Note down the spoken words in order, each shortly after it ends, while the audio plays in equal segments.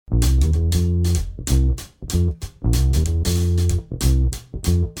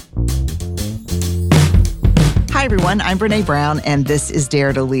Hi, everyone. I'm Brené Brown, and this is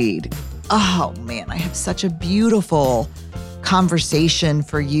Dare to Lead. Oh, man, I have such a beautiful conversation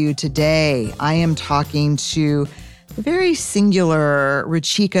for you today. I am talking to the very singular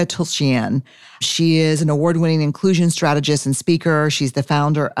Ruchika Tulshyan. She is an award-winning inclusion strategist and speaker. She's the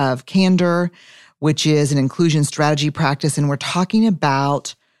founder of Candor, which is an inclusion strategy practice. And we're talking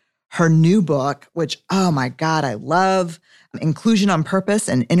about her new book, which, oh my God, I love. Inclusion on Purpose,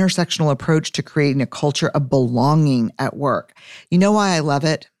 an intersectional approach to creating a culture of belonging at work. You know why I love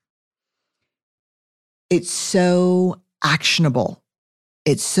it? It's so actionable.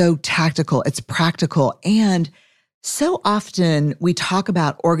 It's so tactical. It's practical. And so often we talk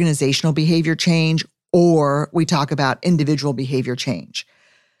about organizational behavior change or we talk about individual behavior change.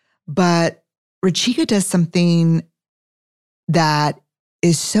 But Ruchika does something that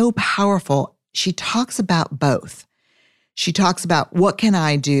is so powerful. She talks about both. She talks about what can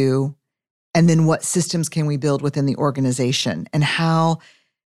I do and then what systems can we build within the organization and how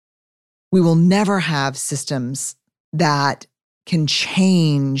we will never have systems that can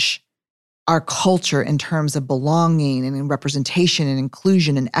change our culture in terms of belonging and in representation and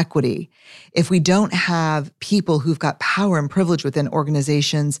inclusion and equity if we don't have people who've got power and privilege within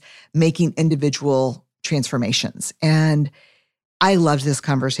organizations making individual transformations. And I loved this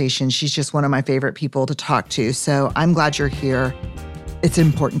conversation. She's just one of my favorite people to talk to. So I'm glad you're here. It's an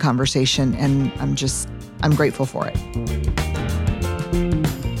important conversation and I'm grateful for it.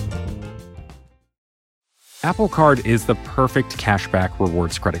 Apple Card is the perfect cashback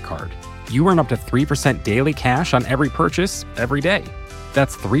rewards credit card. You earn up to 3% daily cash on every purchase every day.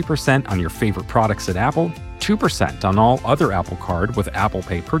 That's 3% on your favorite products at Apple, 2% on all other Apple Card with Apple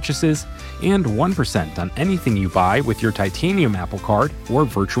Pay purchases, and 1% on anything you buy with your titanium Apple Card or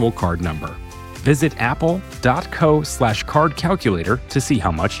virtual card number. Visit apple.co/card calculator to see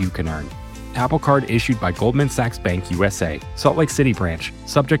how much you can earn. Apple Card issued by Goldman Sachs Bank USA, Salt Lake City branch,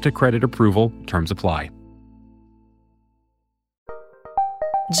 subject to credit approval, terms apply.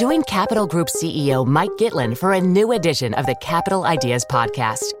 Join Capital Group CEO Mike Gitlin for a new edition of the Capital Ideas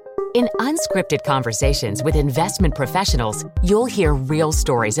Podcast. In unscripted conversations with investment professionals, you'll hear real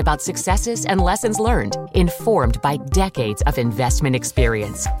stories about successes and lessons learned, informed by decades of investment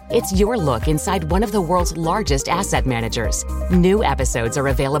experience. It's your look inside one of the world's largest asset managers. New episodes are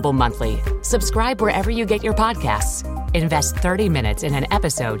available monthly. Subscribe wherever you get your podcasts. Invest 30 minutes in an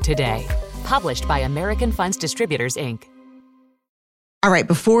episode today. Published by American Funds Distributors, Inc. All right,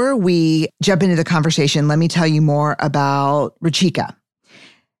 before we jump into the conversation, let me tell you more about Ruchika.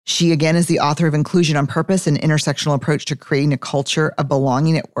 She, again, is the author of Inclusion on Purpose, an intersectional approach to creating a culture of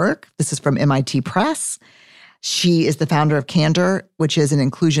belonging at work. This is from MIT Press. She is the founder of Candor, which is an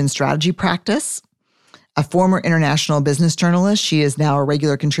inclusion strategy practice. A former international business journalist, she is now a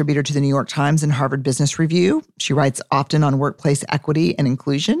regular contributor to the New York Times and Harvard Business Review. She writes often on workplace equity and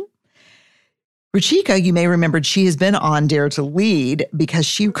inclusion. Ruchika, you may remember, she has been on Dare to Lead because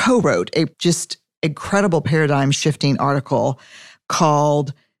she co-wrote a just incredible paradigm-shifting article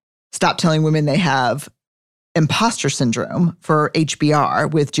called Stop Telling Women They Have Imposter Syndrome for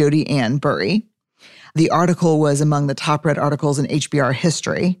HBR with Jodi Ann Burry. The article was among the top read articles in HBR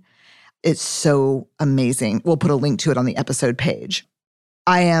history. It's so amazing. We'll put a link to it on the episode page.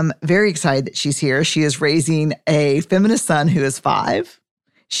 I am very excited that she's here. She is raising a feminist son who is 5.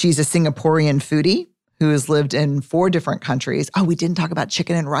 She's a Singaporean foodie who has lived in 4 different countries. Oh, we didn't talk about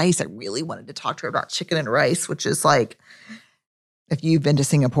chicken and rice. I really wanted to talk to her about chicken and rice, which is like, if you've been to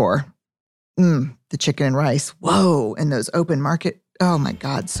Singapore, the chicken and rice, whoa, and those open market, oh my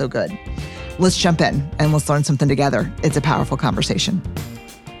God, so good. Let's jump in and let's learn something together. It's a powerful conversation.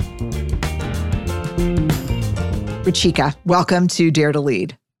 Ruchika, welcome to Dare to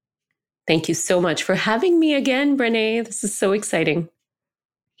Lead. Thank you so much for having me again, Brené. This is so exciting.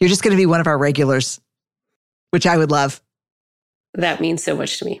 You're just going to be one of our regulars, which I would love. That means so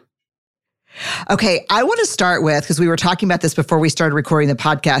much to me. Okay, I want to start with, because we were talking about this before we started recording the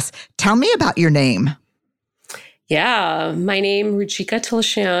podcast. Tell me about your name. Yeah, my name, Ruchika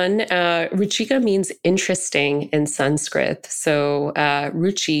Tulshyan. Ruchika means interesting in Sanskrit. So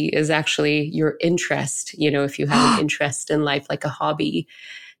Ruchi is actually your interest, if you have an interest in life, like a hobby,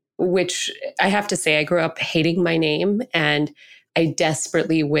 which I have to say, I grew up hating my name and I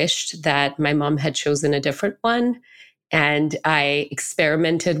desperately wished that my mom had chosen a different one. And I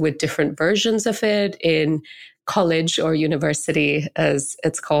experimented with different versions of it in college or university, as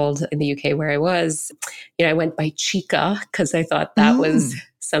it's called in the UK where I was. I went by Chika because I thought that was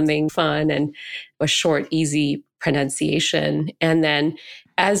something fun and a short, easy pronunciation. And then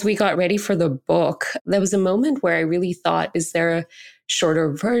As we got ready for the book, there was a moment where I really thought, is there a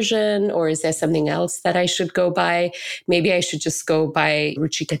shorter version or is there something else that I should go by? Maybe I should just go by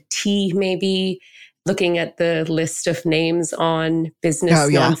Ruchika T, maybe. Looking at the list of names on business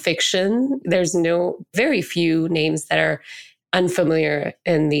nonfiction, there's very few names that are unfamiliar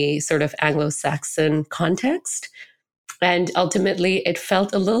in the sort of Anglo-Saxon context. And ultimately, it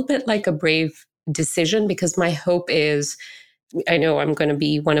felt a little bit like a brave decision because my hope is, I know I'm going to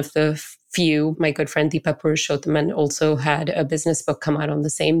be one of the few. My good friend Deepa Purushothaman also had a business book come out on the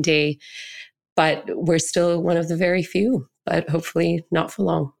same day, but we're still one of the very few, but hopefully not for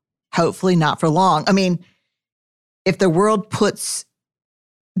long. Hopefully not for long. I mean, if the world puts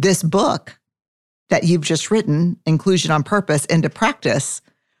this book that you've just written, Inclusion on Purpose, into practice,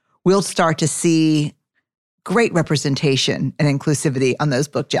 we'll start to see great representation and inclusivity on those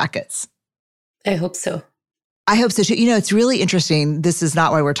book jackets. I hope so. I hope so too. You know, it's really interesting. This is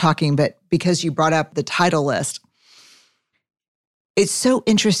not why we're talking, but because you brought up the title list, it's so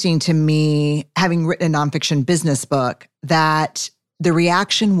interesting to me, having written a nonfiction business book, that the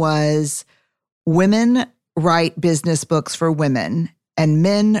reaction was women write business books for women and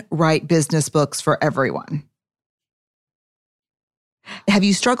men write business books for everyone. Have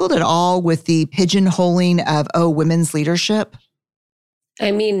you struggled at all with the pigeonholing of, women's leadership?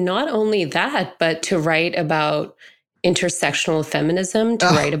 I mean, not only that, but to write about intersectional feminism, to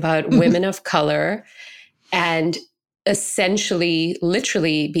write about women of color, and essentially,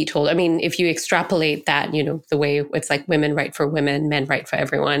 literally be told, I mean, if you extrapolate that, the way it's like women write for women, men write for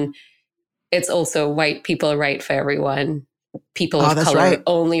everyone, it's also white people write for everyone. People of color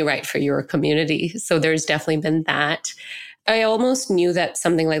only write for your community. So there's definitely been that. I almost knew that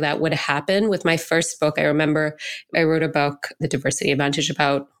something like that would happen. With my first book, I remember I wrote a book, The Diversity Advantage,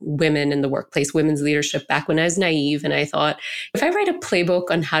 about women in the workplace, women's leadership, back when I was naive. And I thought, if I write a playbook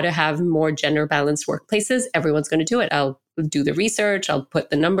on how to have more gender balanced workplaces, everyone's going to do it. I'll do the research. I'll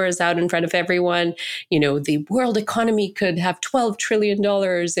put the numbers out in front of everyone. The world economy could have $12 trillion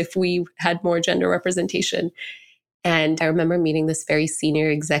if we had more gender representation. And I remember meeting this very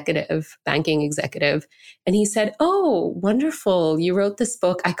senior executive, banking executive, and he said, "Oh, wonderful. You wrote this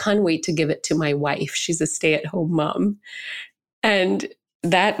book. I can't wait to give it to my wife. She's a stay-at-home mom." And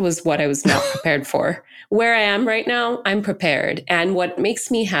that was what I was not prepared for. Where I am right now, I'm prepared. And what makes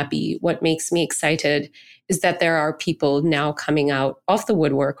me happy, what makes me excited, is that there are people now coming out of the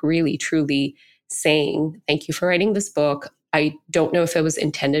woodwork, really, truly saying, "Thank you for writing this book. I don't know if it was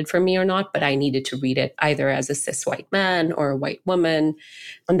intended for me or not, but I needed to read it either as a cis white man or a white woman."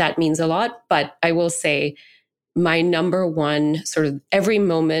 And that means a lot. But I will say my number one sort of every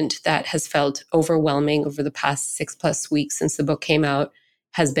moment that has felt overwhelming over the past 6+ weeks since the book came out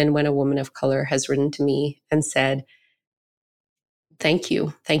has been when a woman of color has written to me and said, "Thank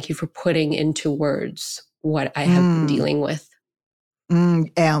you. Thank you for putting into words what I have been dealing with."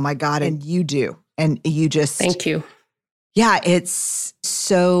 Oh my God. And you do. And you just... Thank you. Yeah, it's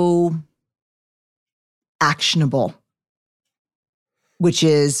so actionable, which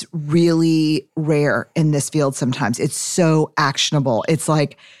is really rare in this field sometimes. It's so actionable. It's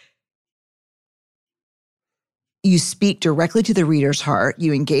like you speak directly to the reader's heart,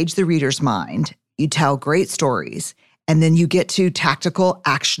 you engage the reader's mind, you tell great stories, and then you get to tactical,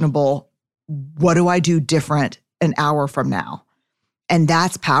 actionable, what do I do different an hour from now? And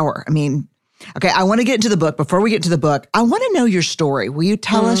that's power. I mean, okay, I want to get into the book. Before we get to the book, I want to know your story. Will you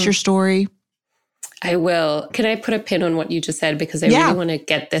tell us your story? I will. Can I put a pin on what you just said? Because I really want to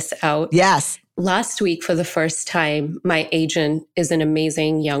get this out. Yes. Last week, for the first time, my agent is an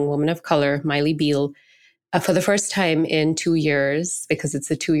amazing young woman of color, Miley Beal. For the first time in 2 years, because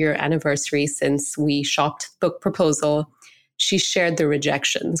it's a 2-year anniversary since we shopped the book proposal, she shared the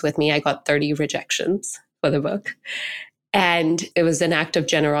rejections with me. I got 30 rejections for the book. And it was an act of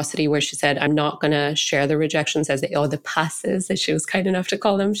generosity where she said, "I'm not going to share the rejections the passes," as she was kind enough to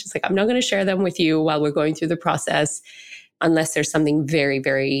call them. She's like, "I'm not going to share them with you while we're going through the process, unless there's something very,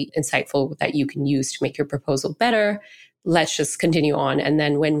 very insightful that you can use to make your proposal better. Let's just continue on." And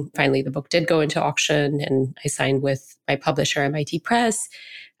then when finally the book did go into auction and I signed with my publisher, MIT Press,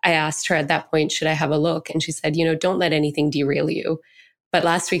 I asked her at that point, should I have a look? And she said, "Don't let anything derail you." But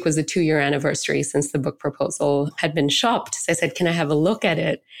last week was the 2-year anniversary since the book proposal had been shopped. So I said, "Can I have a look at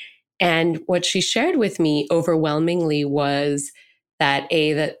it?" And what she shared with me overwhelmingly was that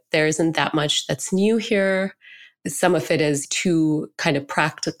that there isn't that much that's new here. Some of it is too kind of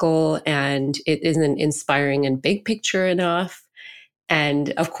practical and it isn't inspiring and big picture enough.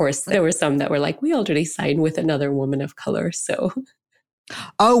 And of course, there were some that were like, "We already signed with another woman of color." So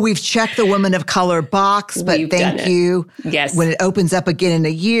Oh, we've checked the women of color box, but thank you. Yes. When it opens up again in a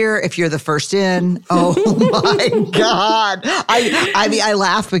year, if you're the first in, oh my God. I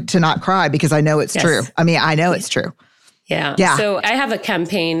laugh to not cry because I know it's true. I mean, I know it's true. Yeah. So I have a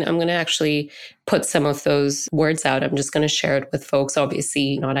campaign. I'm going to actually put some of those words out. I'm just going to share it with folks,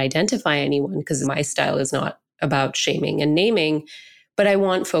 obviously not identify anyone because my style is not about shaming and naming, but I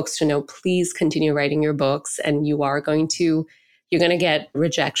want folks to know, please continue writing your books and you're going to get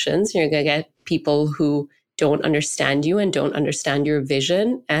rejections. You're going to get people who don't understand you and don't understand your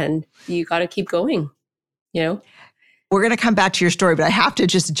vision. And you got to keep going, We're going to come back to your story, but I have to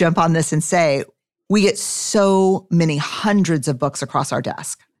just jump on this and say, we get so many hundreds of books across our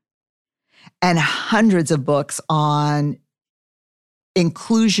desk and hundreds of books on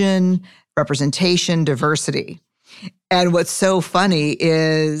inclusion, representation, diversity. And what's so funny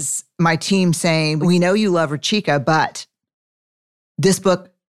is my team saying, we know you love Ruchika, but this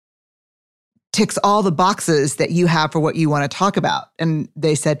book ticks all the boxes that you have for what you want to talk about. And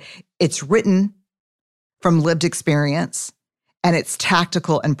they said, it's written from lived experience and it's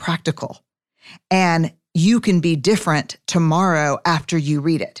tactical and practical. And you can be different tomorrow after you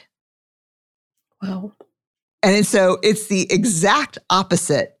read it. Wow. And so it's the exact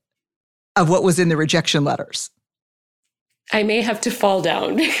opposite of what was in the rejection letters. I may have to fall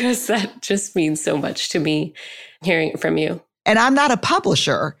down because that just means so much to me, hearing it from you. And I'm not a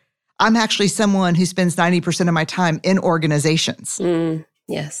publisher. I'm actually someone who spends 90% of my time in organizations.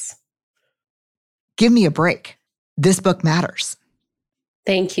 Yes. Give me a break. This book matters.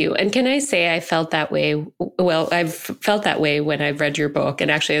 Thank you. And can I say I felt that way? Well, I've felt that way when I've read your book.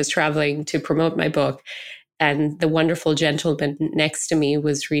 And actually, I was traveling to promote my book. And the wonderful gentleman next to me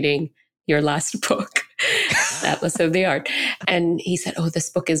was reading your last book, Atlas of the Art. And he said, oh, this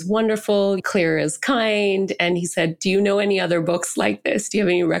book is wonderful, clear as kind. And he said, do you know any other books like this? Do you have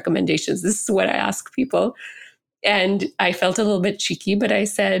any recommendations? This is what I ask people. And I felt a little bit cheeky, but I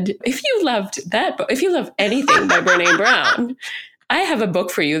said, if you loved that book, if you love anything by Brené Brown, I have a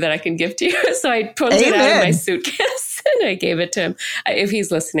book for you that I can give to you. So I pulled it out of my suitcase and I gave it to him. If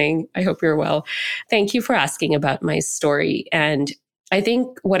he's listening, I hope you're well. Thank you for asking about my story. And I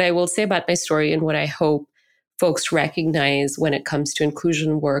think what I will say about my story and what I hope folks recognize when it comes to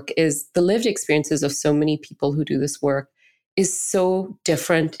inclusion work is the lived experiences of so many people who do this work is so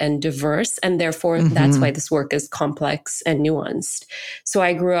different and diverse. And therefore, that's why this work is complex and nuanced. So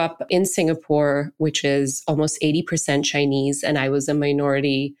I grew up in Singapore, which is almost 80% Chinese, and I was a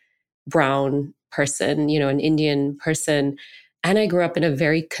minority brown person, an Indian person. And I grew up in a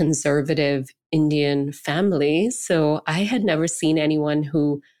very conservative Indian family. So I had never seen anyone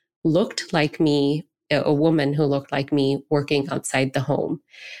who looked like me, a woman who looked like me working outside the home.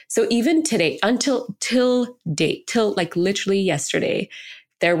 So even today, till like literally yesterday,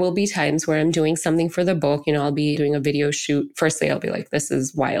 there will be times where I'm doing something for the book. I'll be doing a video shoot. Firstly, I'll be like, this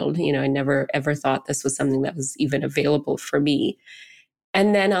is wild. I never ever thought this was something that was even available for me.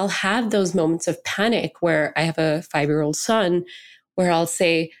 And then I'll have those moments of panic where I have a 5-year-old son where I'll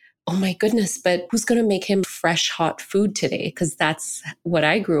say, oh my goodness, but who's going to make him fresh, hot food today? Because that's what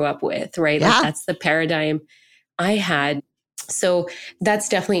I grew up with, right? Yeah. Like that's the paradigm I had. So that's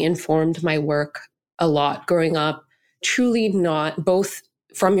definitely informed my work a lot growing up, truly not both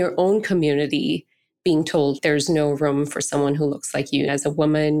from your own community being told there's no room for someone who looks like you. As a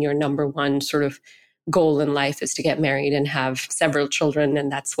woman, your number one sort of goal in life is to get married and have several children,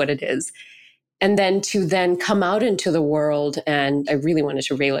 and that's what it is. And then to then come out into the world, and I really wanted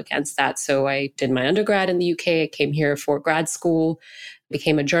to rail against that. So I did my undergrad in the UK. I came here for grad school,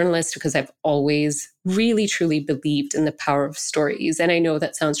 became a journalist because I've always really, truly believed in the power of stories. And I know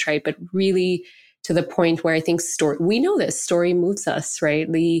that sounds trite, but really to the point where I think we know this, story moves us,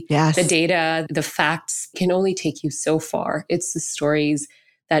 right? The data, the facts can only take you so far. It's the stories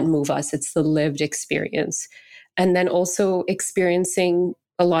that move us. It's the lived experience. And then also experiencing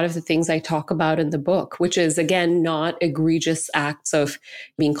a lot of the things I talk about in the book, which is, again, not egregious acts of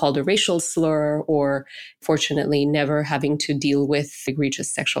being called a racial slur or, fortunately, never having to deal with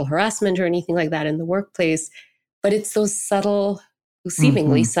egregious sexual harassment or anything like that in the workplace. But it's those subtle,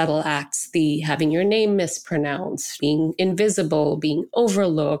 seemingly subtle acts, the having your name mispronounced, being invisible, being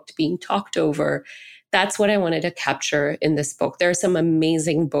overlooked, being talked over. That's what I wanted to capture in this book. There are some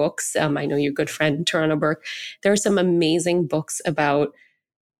amazing books. I know your good friend, Tarana Burke. There are some amazing books about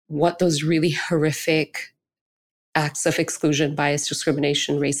what those really horrific acts of exclusion, bias,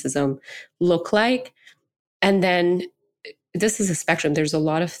 discrimination, racism look like. And then this is a spectrum. There's a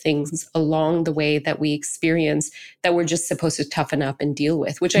lot of things along the way that we experience that we're just supposed to toughen up and deal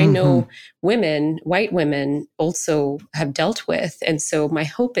with, which I know women, white women, also have dealt with. And so my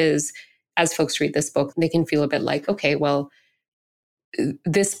hope is, as folks read this book, they can feel a bit like, okay, well,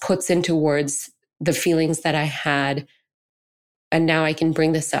 this puts into words the feelings that I had. And now I can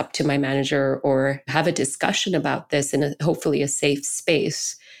bring this up to my manager or have a discussion about this in hopefully a safe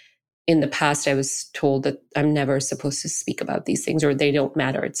space. In the past, I was told that I'm never supposed to speak about these things, or they don't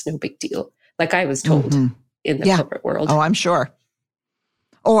matter. It's no big deal. Like I was told in the corporate world. Oh, I'm sure.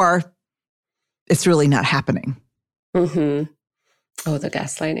 Or it's really not happening. Oh, the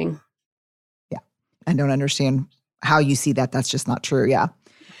gaslighting. Yeah. I don't understand how you see that. That's just not true. Yeah.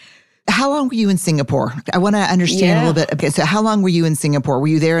 How long were you in Singapore? I want to understand a little bit. Okay, so how long were you in Singapore? Were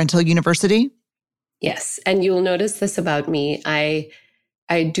you there until university? Yes. And you'll notice this about me.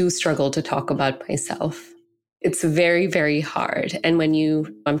 I do struggle to talk about myself. It's very, very hard. And when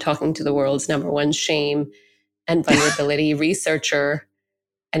I'm talking to the world's number one shame and vulnerability researcher,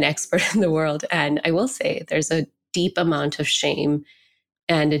 an expert in the world. And I will say there's a deep amount of shame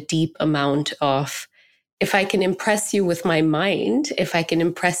and a deep amount of, if I can impress you with my mind, if I can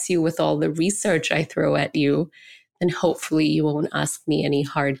impress you with all the research I throw at you, then hopefully you won't ask me any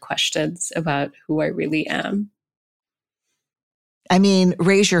hard questions about who I really am. I mean,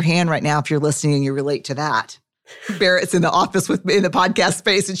 raise your hand right now if you're listening and you relate to that. Barrett's in the office with me in the podcast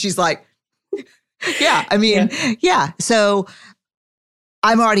space, and she's like, yeah. So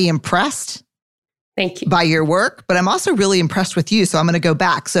I'm already impressed. Thank you. By your work, but I'm also really impressed with you. So I'm going to go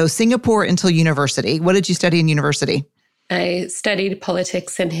back. So Singapore until university. What did you study in university? I studied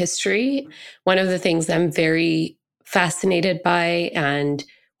politics and history. One of the things I'm very fascinated by and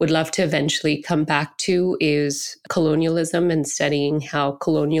would love to eventually come back to is colonialism and studying how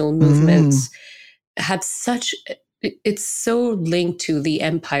colonial movements have it's so linked to the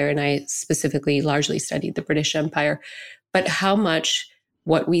empire. And I specifically largely studied the British Empire, but how much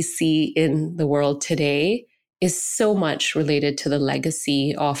what we see in the world today is so much related to the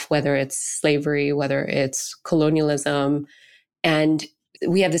legacy of whether it's slavery, whether it's colonialism. And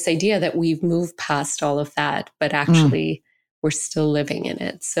we have this idea that we've moved past all of that, but actually we're still living in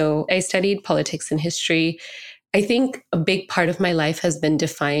it. So I studied politics and history. I think a big part of my life has been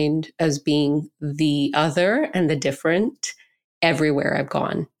defined as being the other and the different everywhere I've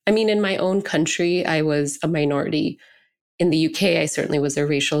gone. I mean, in my own country, I was a minority. In the UK, I certainly was a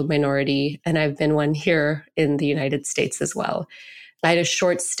racial minority, and I've been one here in the United States as well. I had a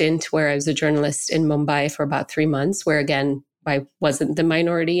short stint where I was a journalist in Mumbai for about 3 months, where again, I wasn't the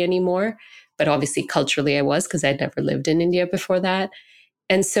minority anymore, but obviously culturally I was because I'd never lived in India before that.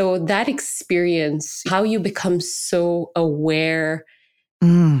 And so that experience, how you become so aware,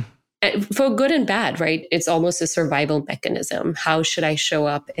 for good and bad, right? It's almost a survival mechanism. How should I show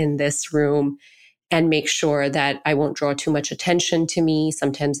up in this room and make sure that I won't draw too much attention to me?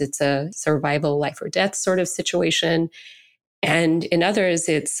 Sometimes it's a survival life or death sort of situation. And in others,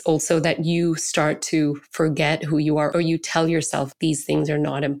 it's also that you start to forget who you are, or you tell yourself these things are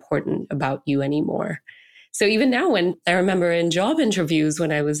not important about you anymore. So even now, when I remember in job interviews,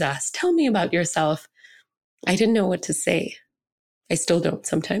 when I was asked, tell me about yourself, I didn't know what to say. I still don't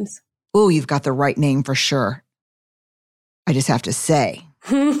sometimes. Oh, you've got the right name for sure. I just have to say.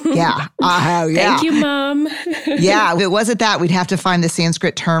 Yeah. Thank you, Mom. Yeah. If it wasn't that, we'd have to find the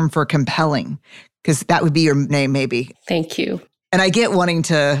Sanskrit term for compelling, because that would be your name, maybe. Thank you. And I get wanting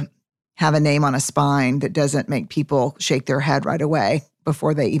to have a name on a spine that doesn't make people shake their head right away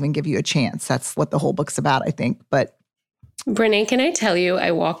before they even give you a chance. That's what the whole book's about, I think. But Brené, can I tell you, I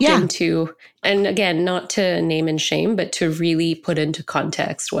walked into, and again, not to name and shame, but to really put into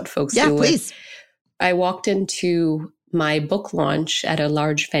context what folks do. Please. I walked into my book launch at a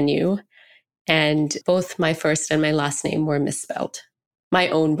large venue, and both my first and my last name were misspelled. My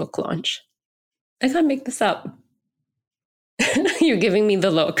own book launch. I can't make this up. You're giving me the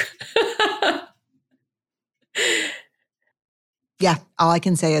look. Yeah. All I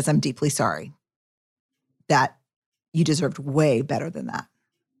can say is I'm deeply sorry that you deserved way better than that.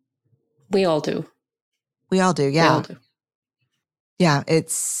 We all do. We all do. Yeah. We all do. Yeah.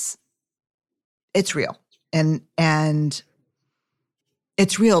 It's real. And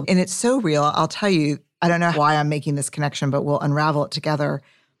it's real. And it's so real. I'll tell you, I don't know why I'm making this connection, but we'll unravel it together.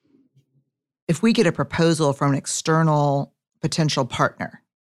 If we get a proposal from an external potential partner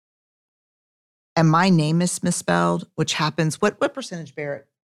and my name is misspelled, which happens, what percentage, Barrett,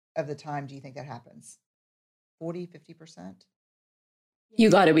 of the time do you think that happens? 40, 50%? You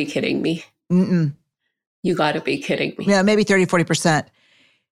got to be kidding me. You got to be kidding me. Yeah, maybe 30, 40%.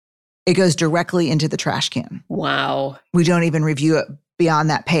 It goes directly into the trash can. Wow. We don't even review it beyond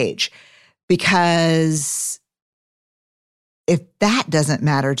that page, because if that doesn't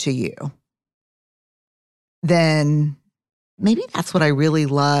matter to you, then maybe that's what I really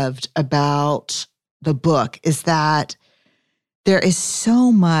loved about the book, is that there is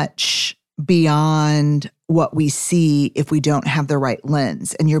so much beyond what we see if we don't have the right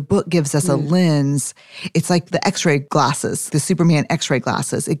lens. And your book gives us a lens. It's like the X-ray glasses, the Superman X-ray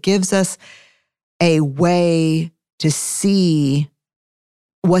glasses. It gives us a way to see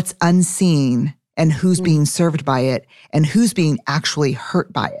what's unseen and who's being served by it and who's being actually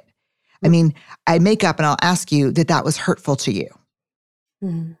hurt by it. I mean, I make up and I'll ask you that was hurtful to you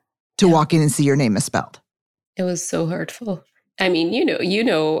to walk in and see your name misspelled. It was so hurtful. I mean,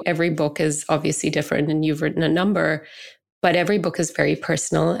 every book is obviously different and you've written a number, but every book is very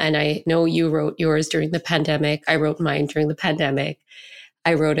personal. And I know you wrote yours during the pandemic. I wrote mine during the pandemic.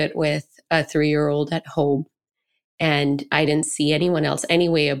 I wrote it with a 3-year-old at home, and I didn't see anyone else.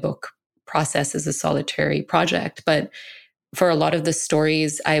 Anyway, a book process is a solitary project. But for a lot of the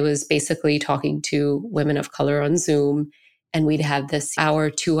stories, I was basically talking to women of color on Zoom, and we'd have this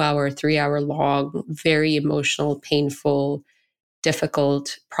 2-hour, 3-hour long, very emotional, painful,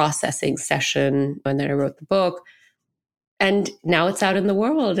 difficult processing session. And then I wrote the book, and now it's out in the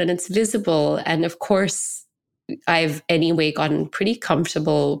world and it's visible. And of course, I've anyway gotten pretty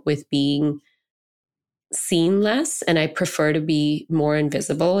comfortable with being seen less, and I prefer to be more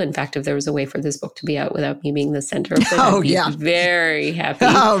invisible. In fact, if there was a way for this book to be out without me being the center of it, I'd be very happy.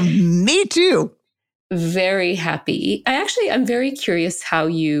 Oh, me too. Very happy. I'm very curious how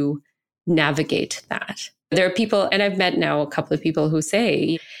you navigate that. There are people, and I've met now a couple of people who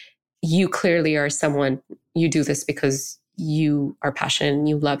say, you clearly are someone, you do this because you are passionate and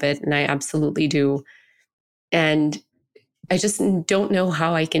you love it. And I absolutely do. And I just don't know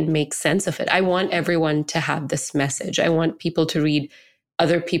how I can make sense of it. I want everyone to have this message. I want people to read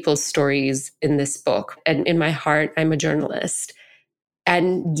other people's stories in this book. And in my heart, I'm a journalist.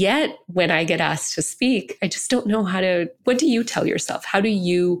 And yet, when I get asked to speak, I just don't know what do you tell yourself? How do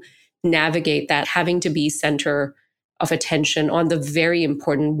you navigate that, having to be center of attention on the very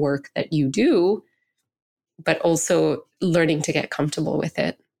important work that you do, but also learning to get comfortable with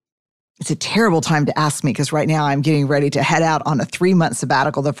it? It's a terrible time to ask me, because right now I'm getting ready to head out on a 3-month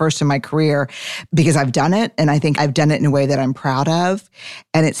sabbatical, the first in my career, because I've done it. And I think I've done it in a way that I'm proud of.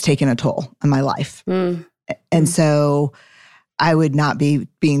 And it's taken a toll on my life. And so I would not be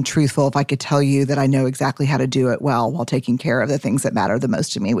being truthful if I could tell you that I know exactly how to do it well while taking care of the things that matter the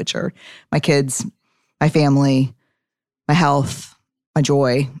most to me, which are my kids, my family, my health, my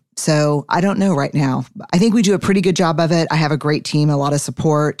joy. So I don't know right now. I think we do a pretty good job of it. I have a great team, a lot of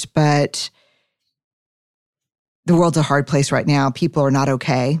support, but the world's a hard place right now. People are not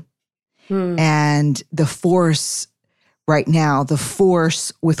okay. And the force right now, the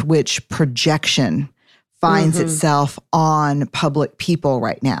force with which projection finds itself on public people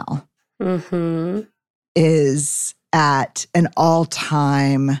right now is at an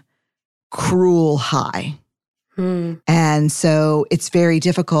all-time cruel high. And so it's very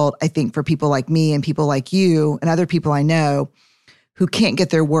difficult, I think, for people like me and people like you and other people I know who can't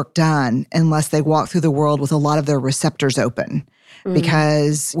get their work done unless they walk through the world with a lot of their receptors open,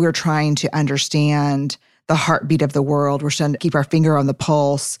 because we're trying to understand the heartbeat of the world. We're trying to keep our finger on the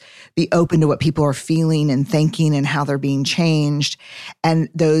pulse, be open to what people are feeling and thinking and how they're being changed. And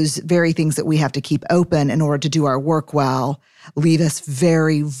those very things that we have to keep open in order to do our work well leave us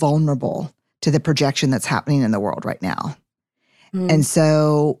very vulnerable to the projection that's happening in the world right now. And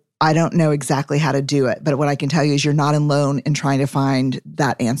so I don't know exactly how to do it, but what I can tell you is you're not alone in trying to find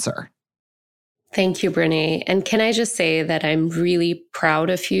that answer. Thank you, Brené. And can I just say that I'm really proud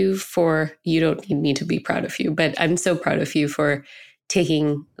of you you don't need me to be proud of you, but I'm so proud of you for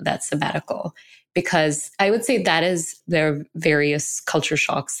taking that sabbatical, because I would say that is their various culture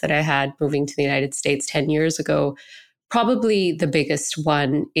shocks that I had moving to the United States 10 years ago. Probably the biggest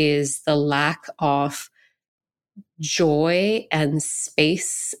one is the lack of joy and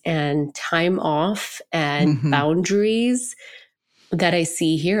space and time off and boundaries that I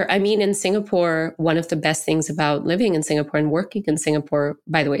see here. I mean, in Singapore, one of the best things about living in Singapore and working in Singapore,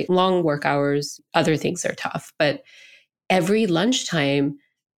 by the way, long work hours, other things are tough, but every lunchtime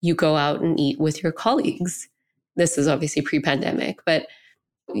you go out and eat with your colleagues. This is obviously pre-pandemic, but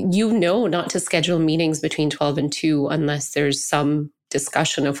not to schedule meetings between 12 and 2 unless there's some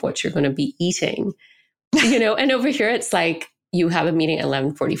discussion of what you're going to be eating, and over here it's like you have a meeting at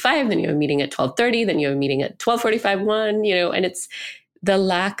 11:45, then you have a meeting at 12:30, then you have a meeting at 12:45, 1, and it's the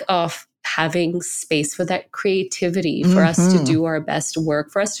lack of having space for that creativity, for us to do our best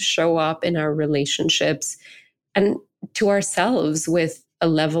work, for us to show up in our relationships and to ourselves with a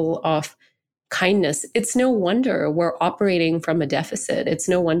level of kindness. It's no wonder we're operating from a deficit. It's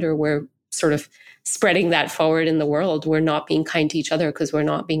no wonder we're sort of spreading that forward in the world. We're not being kind to each other because we're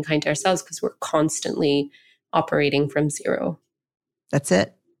not being kind to ourselves, because we're constantly operating from zero. That's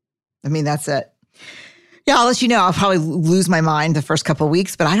it. I mean, that's it. Yeah, I'll let you know. I'll probably lose my mind the first couple of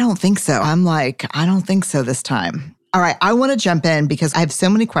weeks, but I don't think so. I'm like, I don't think so this time. All right, I want to jump in because I have so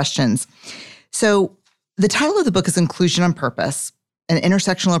many questions. So the title of the book is Inclusion on Purpose, an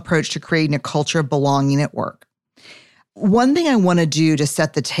intersectional approach to creating a culture of belonging at work. One thing I want to do to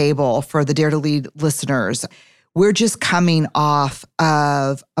set the table for the Dare to Lead listeners, we're just coming off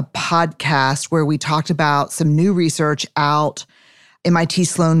of a podcast where we talked about some new research out, MIT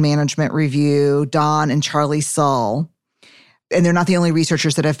Sloan Management Review, Don and Charlie Sull. And they're not the only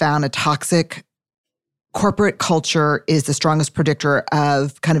researchers that have found a toxic corporate culture is the strongest predictor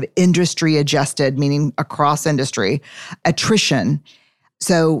of kind of industry adjusted, meaning across industry, attrition.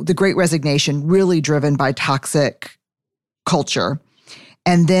 So the Great Resignation really driven by toxic culture.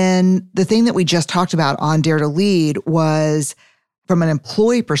 And then the thing that we just talked about on Dare to Lead was, from an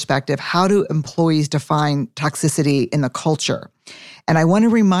employee perspective, how do employees define toxicity in the culture? And I want to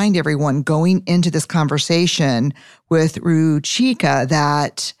remind everyone going into this conversation with Ruchika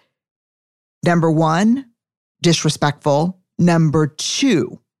that number one, disrespectful. Number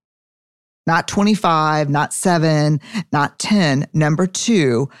two, not 25, not 7, not 10. Number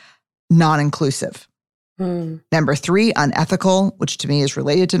two, non-inclusive. Number three, unethical, which to me is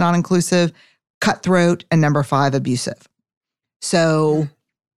related to non-inclusive, cutthroat, and number 5, abusive. So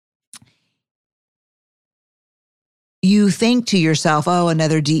you think to yourself, oh,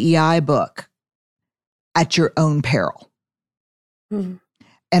 another DEI book, at your own peril. And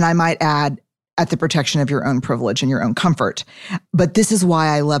I might add, at the protection of your own privilege and your own comfort. But this is why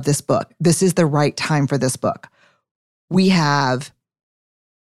I love this book. This is the right time for this book. We have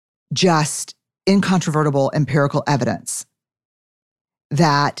just incontrovertible empirical evidence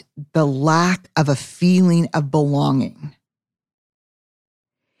that the lack of a feeling of belonging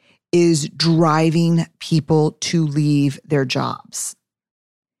is driving people to leave their jobs.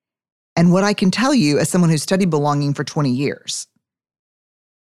 And what I can tell you as someone who's studied belonging for 20 years,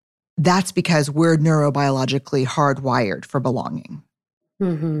 that's because we're neurobiologically hardwired for belonging.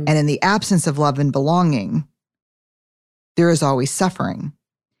 And in the absence of love and belonging, there is always suffering.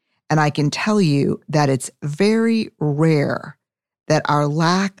 And I can tell you that it's very rare that our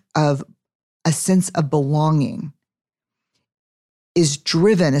lack of a sense of belonging is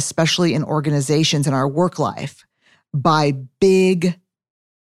driven, especially in organizations in our work life, by big,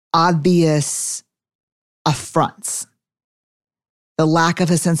 obvious affronts. The lack of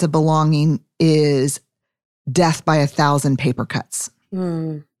a sense of belonging is death by 1,000 paper cuts.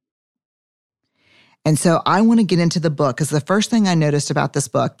 And so I want to get into the book because the first thing I noticed about this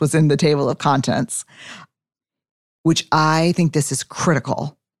book was in the table of contents, which I think this is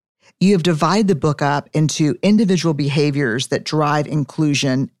critical. You have divided the book up into individual behaviors that drive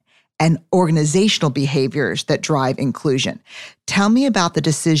inclusion and organizational behaviors that drive inclusion. Tell me about the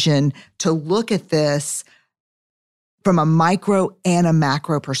decision to look at this from a micro and a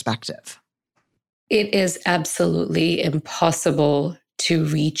macro perspective. It is absolutely impossible to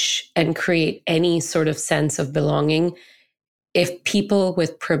reach and create any sort of sense of belonging if people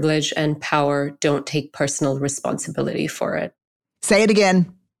with privilege and power don't take personal responsibility for it. Say it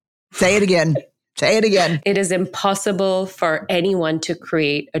again. Say it again. Say it again. It is impossible for anyone to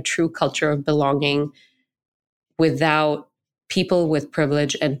create a true culture of belonging without people with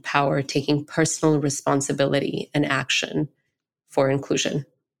privilege and power taking personal responsibility and action for inclusion.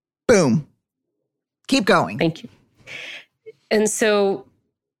 Boom. Keep going. Thank you. And so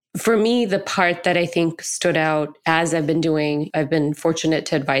for me, the part that I think stood out as I've been fortunate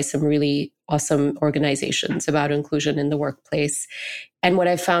to advise some really awesome organizations about inclusion in the workplace. And what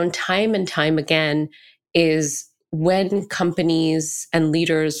I've found time and time again is when companies and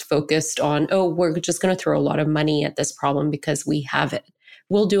leaders focused on, oh, we're just going to throw a lot of money at this problem because we have it.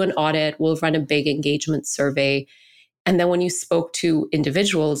 We'll do an audit, we'll run a big engagement survey. And then when you spoke to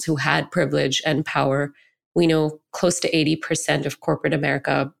individuals who had privilege and power, we know close to 80% of corporate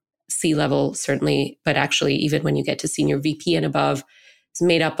America, C-level certainly, but actually even when you get to senior VP and above, is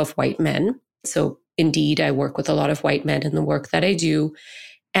made up of white men. So indeed, I work with a lot of white men in the work that I do.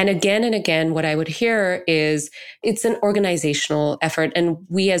 And again, what I would hear is it's an organizational effort. And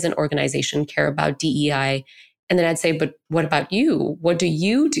we as an organization care about DEI. And then I'd say, but what about you? What do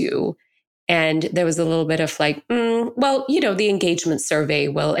you do? And there was a little bit of like, well, the engagement survey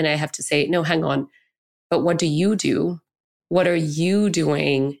will, and I have to say, no, hang on. But what do you do? What are you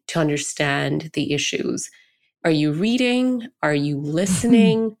doing to understand the issues? Are you reading? Are you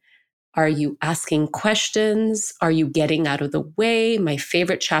listening? Are you asking questions? Are you getting out of the way? My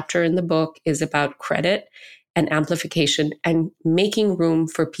favorite chapter in the book is about credit and amplification and making room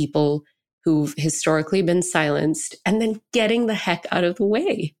for people who've historically been silenced and then getting the heck out of the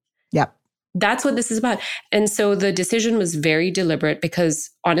way. Yep. That's what this is about. And so the decision was very deliberate because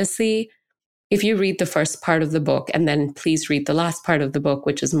honestly, if you read the first part of the book and then please read the last part of the book,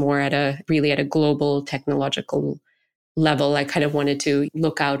 which is more at a global technological level, I kind of wanted to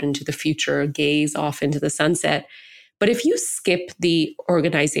look out into the future, gaze off into the sunset. But if you skip the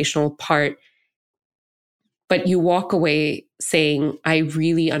organizational part, but you walk away saying, I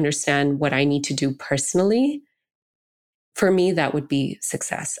really understand what I need to do personally, for me, that would be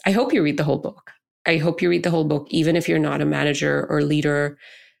success. I hope you read the whole book. I hope you read the whole book, even if you're not a manager or leader.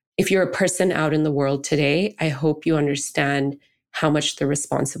 If you're a person out in the world today, I hope you understand how much the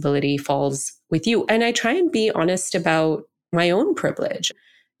responsibility falls with you. And I try and be honest about my own privilege.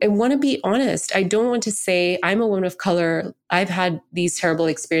 I want to be honest. I don't want to say I'm a woman of color. I've had these terrible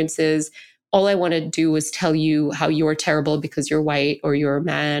experiences. All I want to do is tell you how you're terrible because you're white or you're a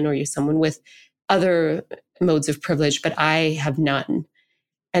man or you're someone with other modes of privilege, but I have none.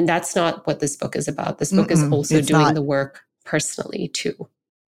 And that's not what this book is about. This book is also doing the work personally too.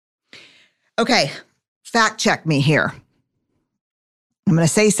 Okay, fact check me here. I'm going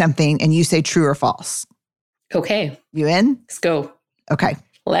to say something and you say true or false. Okay. You in? Let's go. Okay.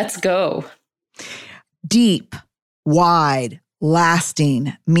 Let's go. Deep, wide,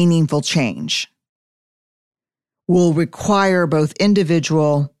 lasting, meaningful change will require both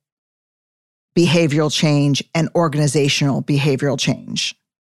individual behavioral change and organizational behavioral change.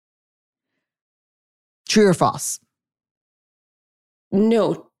 True or false?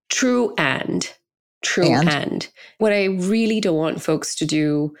 No, true and. What I really don't want folks to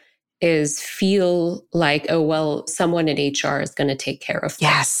do is feel like, oh, well, someone in HR is going to take care of this.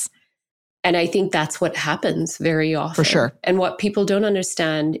 Yes. And I think that's what happens very often. For sure. And what people don't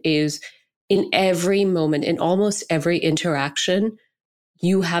understand is in every moment, in almost every interaction,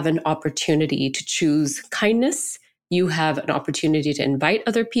 you have an opportunity to choose kindness. You have an opportunity to invite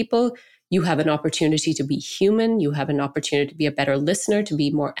other people. You have an opportunity to be human. You have an opportunity to be a better listener, to be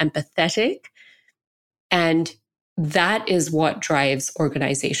more empathetic. And that is what drives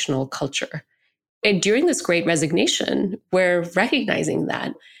organizational culture. And during this great resignation, we're recognizing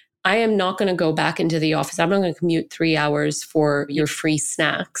that. I am not going to go back into the office. I'm not going to commute 3 hours for your free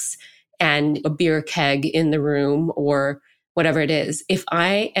snacks and a beer keg in the room or whatever it is. If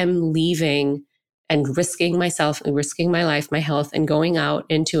I am leaving and risking myself and risking my life, my health, and going out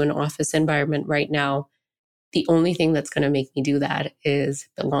into an office environment right now, the only thing that's going to make me do that is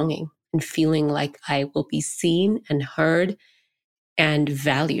belonging and feeling like I will be seen and heard and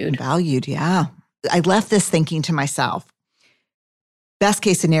valued. Valued, yeah. I left this thinking to myself, best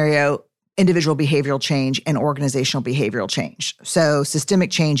case scenario, individual behavioral change and organizational behavioral change. So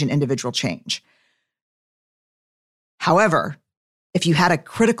systemic change and individual change. However, if you had a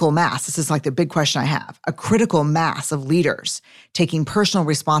critical mass, this is like the big question I have, a critical mass of leaders taking personal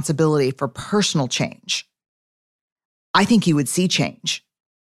responsibility for personal change, I think you would see change.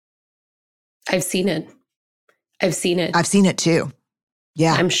 I've seen it. I've seen it too.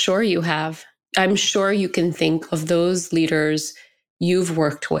 Yeah. I'm sure you have. I'm sure you can think of those leaders you've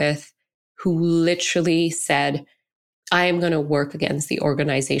worked with who literally said, I am going to work against the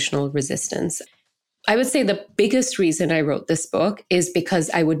organizational resistance. I would say the biggest reason I wrote this book is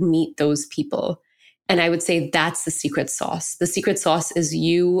because I would meet those people. And I would say that's the secret sauce. The secret sauce is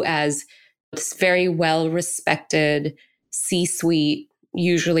you as this very well-respected C-suite,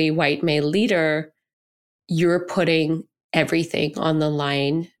 usually white male leader. You're putting everything on the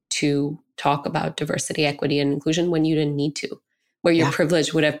line to talk about diversity, equity, and inclusion when you didn't need to, where your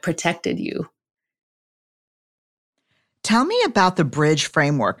privilege would have protected you. Tell me about the bridge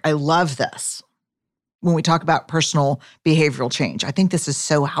framework. I love this. When we talk about personal behavioral change, I think this is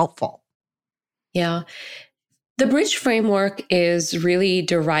so helpful. Yeah. The bridge framework is really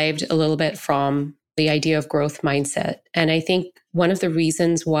derived a little bit from the idea of growth mindset. And I think one of the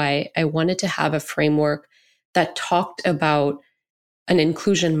reasons why I wanted to have a framework that talked about an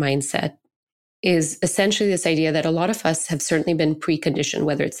inclusion mindset is essentially this idea that a lot of us have certainly been preconditioned,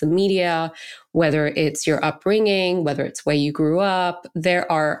 whether it's the media, whether it's your upbringing, whether it's where you grew up.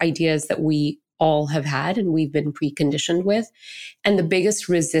 There are ideas that we all have had and we've been preconditioned with. And the biggest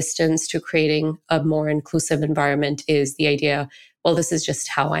resistance to creating a more inclusive environment is the idea, well, this is just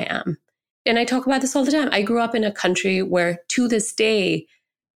how I am. And I talk about this all the time. I grew up in a country where to this day,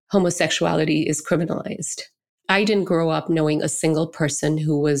 homosexuality is criminalized. I didn't grow up knowing a single person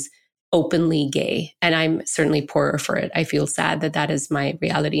who was openly gay, and I'm certainly poorer for it. I feel sad that that is my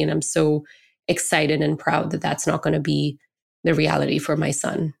reality, and I'm so excited and proud that that's not going to be the reality for my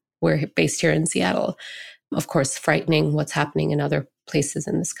son. We're based here in Seattle. Of course, frightening what's happening in other places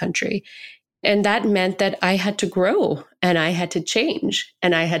in this country. And that meant that I had to grow and I had to change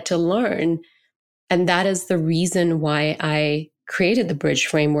and I had to learn. And that is the reason why I created the Bridge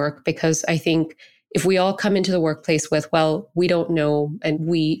framework, because I think if we all come into the workplace with, well, we don't know, and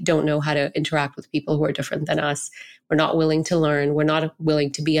we don't know how to interact with people who are different than us, we're not willing to learn, we're not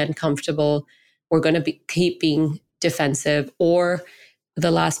willing to be uncomfortable, we're going to keep being defensive, or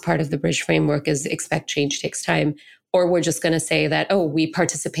the last part of the Bridge framework is expect change takes time. Or we're just going to say that, oh, we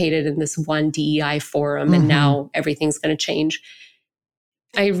participated in this one DEI forum and now everything's going to change.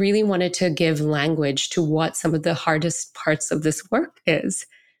 I really wanted to give language to what some of the hardest parts of this work is.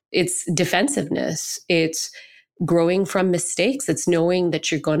 It's defensiveness. It's growing from mistakes. It's knowing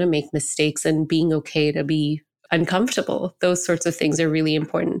that you're going to make mistakes and being okay to be uncomfortable. Those sorts of things are really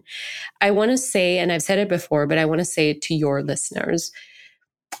important. I want to say, and I've said it before, but I want to say it to your listeners.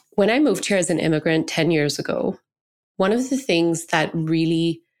 When I moved here as an immigrant 10 years ago, one of the things that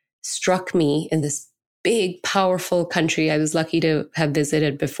really struck me in this big, powerful country I was lucky to have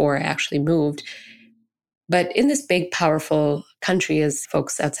visited before I actually moved, but in this big, powerful country, as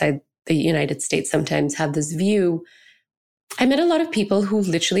folks outside the United States sometimes have this view, I met a lot of people who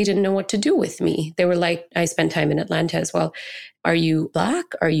literally didn't know what to do with me. They were like, I spent time in Atlanta as well. Are you Black?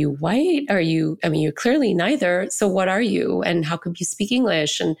 Are you white? You're clearly neither. So what are you? And how could you speak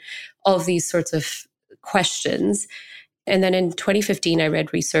English? And all of these sorts of questions. And then in 2015, I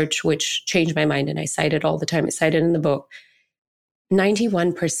read research which changed my mind, and I cite it all the time. I cite it in the book.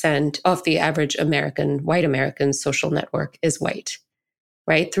 91% of the average white American social network is white,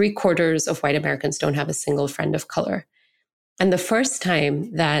 right? 3/4 of white Americans don't have a single friend of color. And the first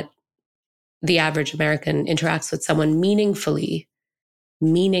time that the average American interacts with someone meaningfully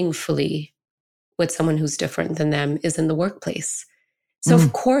with someone who's different than them is in the workplace. So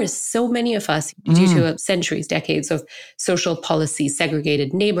of course, so many of us, due to centuries, decades of social policy,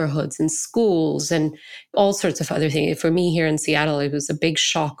 segregated neighborhoods and schools and all sorts of other things. For me here in Seattle, it was a big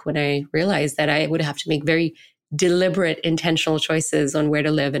shock when I realized that I would have to make very deliberate, intentional choices on where to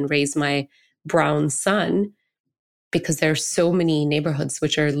live and raise my brown son, because there are so many neighborhoods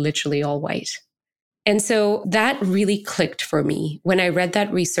which are literally all white. And so that really clicked for me when I read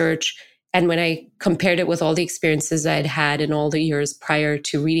that research. And when I compared it with all the experiences I'd had in all the years prior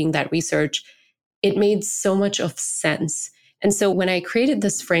to reading that research, it made so much of sense. And so when I created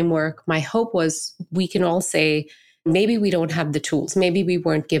this framework, my hope was we can all say, maybe we don't have the tools. Maybe we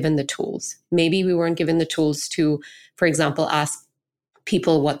weren't given the tools. Maybe we weren't given the tools to, for example, ask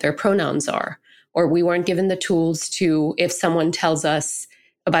people what their pronouns are. Or we weren't given the tools to, if someone tells us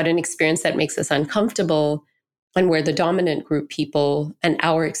about an experience that makes us uncomfortable, and we're the dominant group people and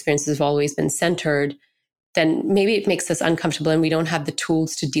our experiences have always been centered, then maybe it makes us uncomfortable and we don't have the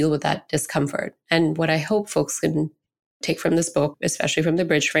tools to deal with that discomfort. And what I hope folks can take from this book, especially from the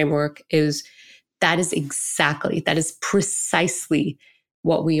Bridge framework, is that is precisely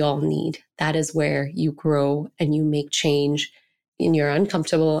what we all need. That is where you grow and you make change, and you're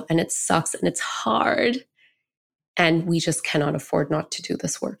uncomfortable and it sucks and it's hard. And we just cannot afford not to do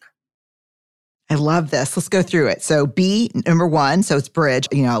this work. I love this. Let's go through it. So B, number 1, so it's Bridge.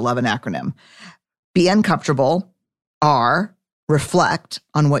 I love an acronym. Be uncomfortable. R, reflect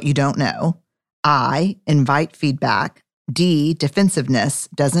on what you don't know. I, invite feedback. D, defensiveness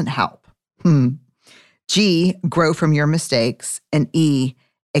doesn't help. G, grow from your mistakes. And E,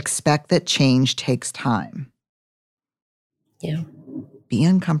 expect that change takes time. Yeah. Be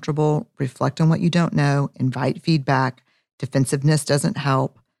uncomfortable. Reflect on what you don't know. Invite feedback. Defensiveness doesn't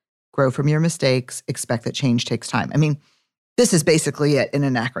help. Grow from your mistakes, expect that change takes time. This is basically it in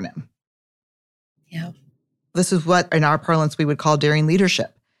an acronym. Yeah. This is what in our parlance we would call daring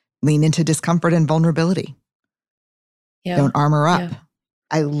leadership. Lean into discomfort and vulnerability. Yeah. Don't armor up. Yeah.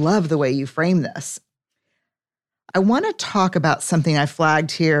 I love the way you frame this. I want to talk about something I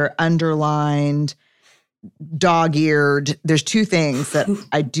flagged here, underlined, dog-eared. There's 2 things that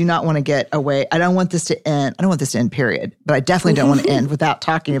I do not want to get away. I don't want this to end. I don't want this to end, period. But I definitely don't want to end without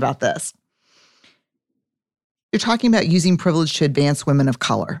talking about this. You're talking about using privilege to advance women of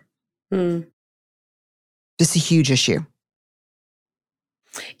color. This is a huge issue.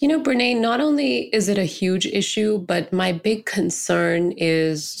 Brené, not only is it a huge issue, but my big concern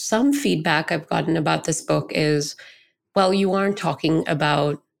is some feedback I've gotten about this book is, well, you aren't talking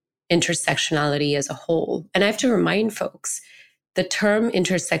about intersectionality as a whole. And I have to remind folks, the term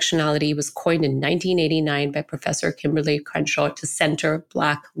intersectionality was coined in 1989 by Professor Kimberly Crenshaw to center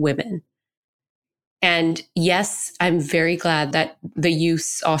Black women. And yes, I'm very glad that the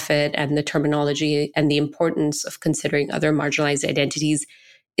use of it and the terminology and the importance of considering other marginalized identities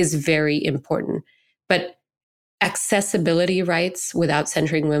is very important. But accessibility rights without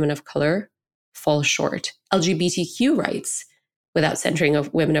centering women of color fall short. LGBTQ rights without centering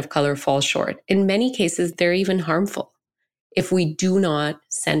of women of color fall short. In many cases, they're even harmful if we do not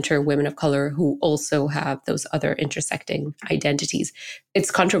center women of color who also have those other intersecting identities.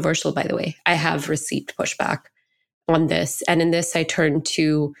 It's controversial, by the way. I have received pushback on this. And in this, I turn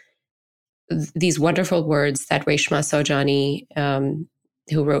to these wonderful words that Reshma Saujani,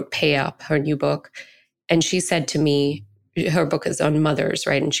 who wrote Pay Up, her new book, and she said to me, her book is on mothers,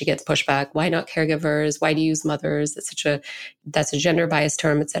 right? And she gets pushback. Why not caregivers? Why do you use mothers? That's a gender biased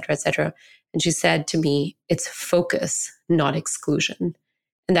term, et cetera, et cetera. And she said to me, it's focus, not exclusion.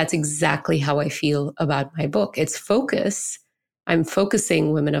 And that's exactly how I feel about my book. It's focus. I'm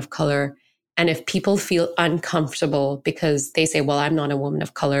focusing women of color. And if people feel uncomfortable because they say, well, I'm not a woman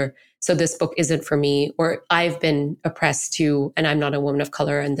of color, so this book isn't for me, or I've been oppressed too, and I'm not a woman of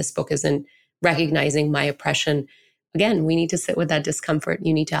color, and this book isn't recognizing my oppression. Again, we need to sit with that discomfort.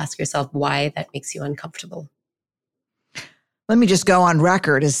 You need to ask yourself why that makes you uncomfortable. Let me just go on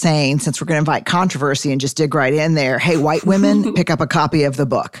record as saying, since we're going to invite controversy and just dig right in there, hey, white women, pick up a copy of the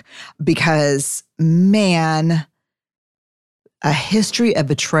book. Because, man, a history of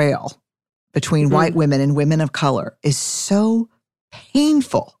betrayal between white women and women of color is so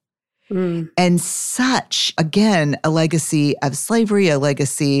painful. And such, again, a legacy of slavery, a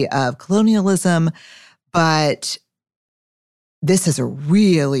legacy of colonialism. But this is a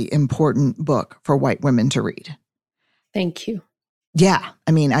really important book for white women to read. Thank you. Yeah.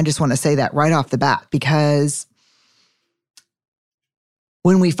 I mean, I just want to say that right off the bat, because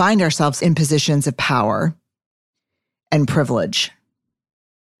when we find ourselves in positions of power and privilege,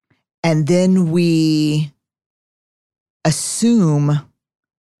 and then we assume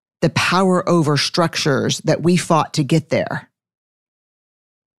the power over structures that we fought to get there,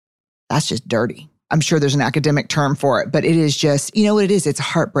 that's just dirty. I'm sure there's an academic term for it, but it is just, you know what it is? It's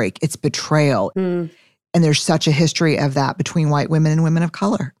heartbreak. It's betrayal. And there's such a history of that between white women and women of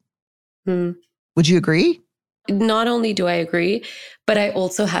color. Would you agree? Not only do I agree, but I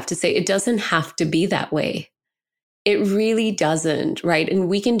also have to say it doesn't have to be that way. It really doesn't, right? And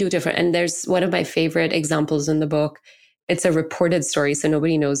we can do different. And there's one of my favorite examples in the book. It's a reported story, so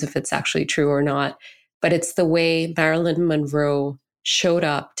nobody knows if it's actually true or not. But it's the way Marilyn Monroe showed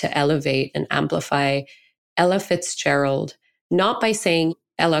up to elevate and amplify Ella Fitzgerald, not by saying,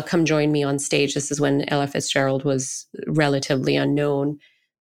 Ella, come join me on stage. This is when Ella Fitzgerald was relatively unknown.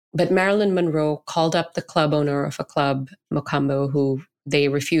 But Marilyn Monroe called up the club owner of a club, Mocambo, who they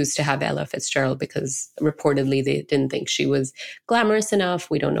refused to have Ella Fitzgerald because reportedly they didn't think she was glamorous enough.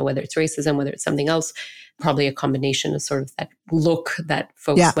 We don't know whether it's racism, whether it's something else, probably a combination of sort of that look that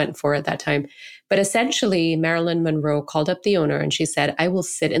folks went for at that time. But essentially, Marilyn Monroe called up the owner and she said, I will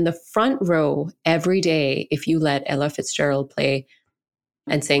sit in the front row every day if you let Ella Fitzgerald play,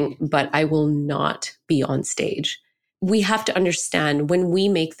 and saying, but I will not be on stage. We have to understand when we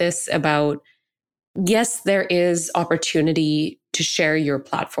make this about, yes, there is opportunity to share your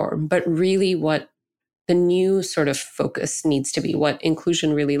platform, but really what the new sort of focus needs to be, what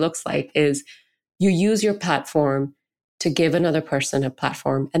inclusion really looks like, is you use your platform to give another person a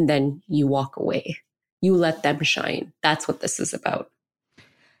platform and then you walk away. You let them shine. That's what this is about.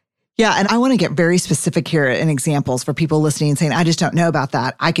 Yeah, and I want to get very specific here in examples for people listening and saying, I just don't know about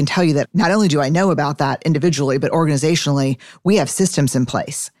that. I can tell you that not only do I know about that individually, but organizationally, we have systems in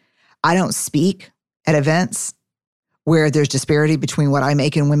place. I don't speak at events where there's disparity between what I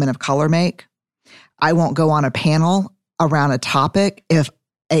make and women of color make. I won't go on a panel around a topic if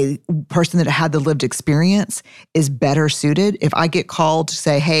a person that had the lived experience is better suited. If I get called to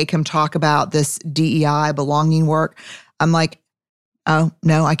say, hey, come talk about this DEI belonging work, I'm like, oh,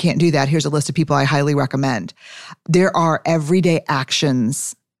 no, I can't do that. Here's a list of people I highly recommend. There are everyday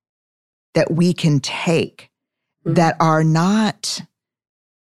actions that we can take that are not,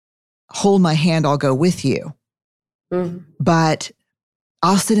 hold my hand, I'll go with you, but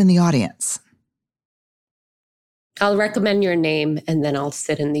I'll sit in the audience. I'll recommend your name and then I'll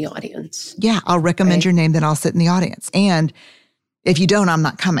sit in the audience. Yeah, I'll recommend your name, then I'll sit in the audience. And if you don't, I'm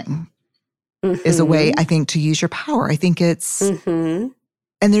not coming. Is a way, I think, to use your power. I think it's, and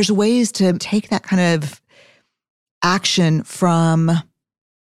there's ways to take that kind of action from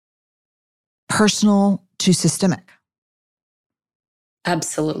personal to systemic.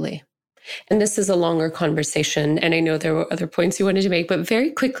 Absolutely. And this is a longer conversation. And I know there were other points you wanted to make, but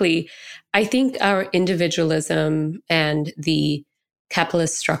very quickly, I think our individualism and the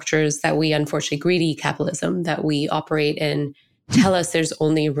capitalist structures that we, unfortunately, greedy capitalism that we operate in, tell us there's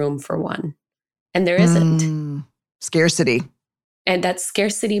only room for one. And there isn't. Scarcity. And that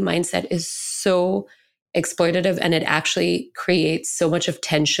scarcity mindset is so exploitative, and it actually creates so much of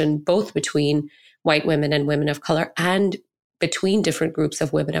tension, both between white women and women of color and between different groups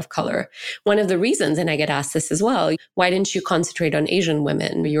of women of color. One of the reasons, and I get asked this as well, why didn't you concentrate on Asian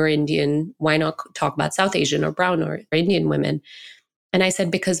women? You're Indian. Why not talk about South Asian or brown or Indian women? And I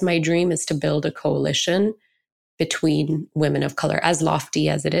said, because my dream is to build a coalition between women of color. As lofty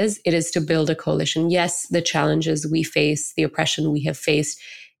as it is to build a coalition. Yes, the challenges we face, the oppression we have faced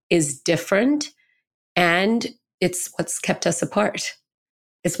is different, and it's what's kept us apart.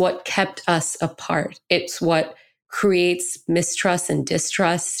 It's what kept us apart. It's what creates mistrust and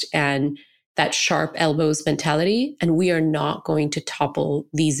distrust and that sharp elbows mentality. And we are not going to topple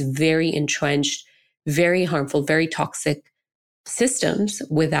these very entrenched, very harmful, very toxic systems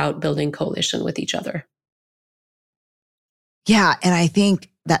without building coalition with each other. Yeah. And I think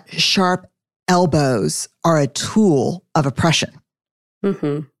that sharp elbows are a tool of oppression.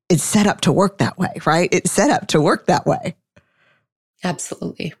 Mm-hmm. It's set up to work that way, right? It's set up to work that way.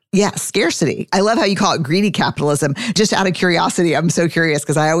 Absolutely. Yeah, scarcity. I love how you call it greedy capitalism. Just out of curiosity, I'm so curious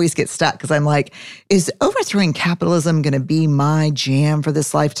because I always get stuck because I'm like, is overthrowing capitalism going to be my jam for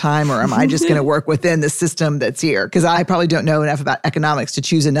this lifetime, or am I just going to work within the system that's here? Because I probably don't know enough about economics to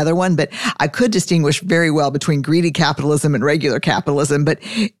choose another one, but I could distinguish very well between greedy capitalism and regular capitalism. But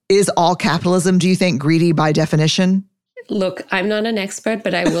is all capitalism, do you think, greedy by definition? Look, I'm not an expert,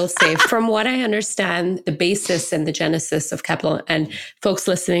 but I will say from what I understand, the basis and the genesis of capital, and folks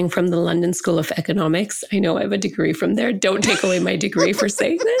listening from the London School of Economics, I know I have a degree from there. Don't take away my degree for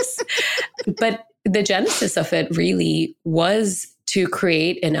saying this. But the genesis of it really was to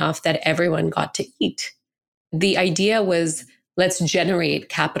create enough that everyone got to eat. The idea was, let's generate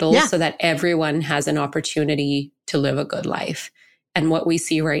capital so that everyone has an opportunity to live a good life. And what we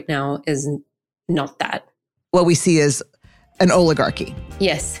see right now is not that. What we see is an oligarchy.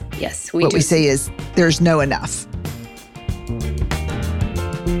 Yes. What we say is there's no enough.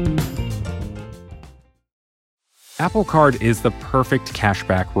 Apple Card is the perfect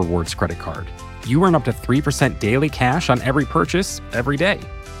cashback rewards credit card. You earn up to 3% daily cash on every purchase every day.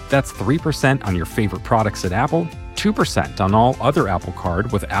 That's 3% on your favorite products at Apple, 2% on all other Apple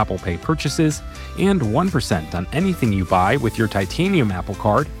Card with Apple Pay purchases, and 1% on anything you buy with your titanium Apple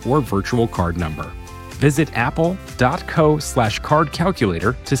Card or virtual card number. Visit apple.co/card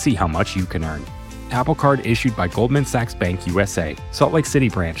calculator to see how much you can earn. Apple Card issued by Goldman Sachs Bank USA, Salt Lake City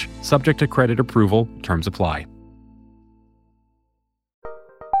branch, subject to credit approval, terms apply.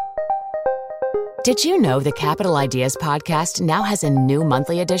 Did you know the Capital Ideas podcast now has a new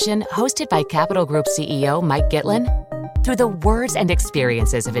monthly edition hosted by Capital Group CEO Mike Gitlin? Through the words and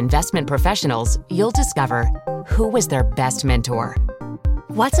experiences of investment professionals, you'll discover who was their best mentor,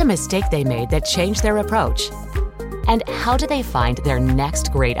 what's a mistake they made that changed their approach, and how do they find their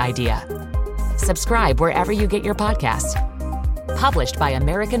next great idea. Subscribe wherever you get your podcasts. Published by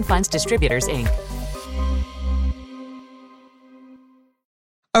American Funds Distributors, Inc.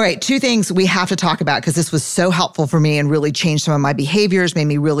 All right, two things we have to talk about because this was so helpful for me and really changed some of my behaviors, made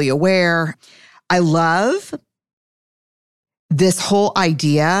me really aware. I love this whole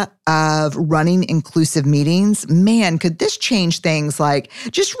idea of running inclusive meetings. Man, could this change things? Like,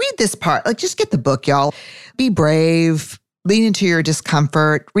 just read this part. Like, just get the book, y'all. Be brave. Lean into your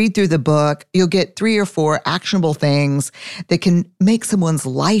discomfort. Read through the book. You'll get 3 or 4 actionable things that can make someone's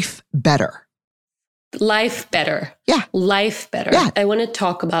life better. Life better. Yeah. Life better. Yeah. I want to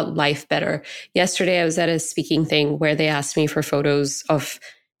talk about life better. Yesterday, I was at a speaking thing where they asked me for photos of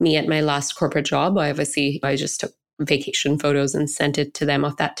me at my last corporate job. I just took vacation photos and sent it to them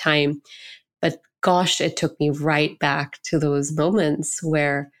at that time. But gosh, it took me right back to those moments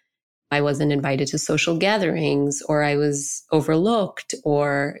where I wasn't invited to social gatherings, or I was overlooked,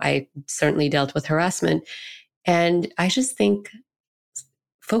 or I certainly dealt with harassment. And I just think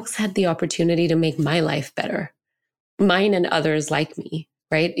folks had the opportunity to make my life better, mine and others like me,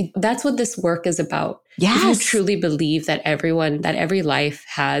 right? That's what this work is about. Yes. If you truly believe that every life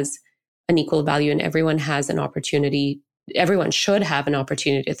has an equal value and everyone has an opportunity, everyone should have an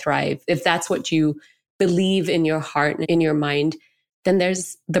opportunity to thrive. If that's what you believe in your heart and in your mind, then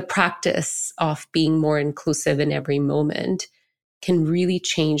there's the practice of being more inclusive in every moment can really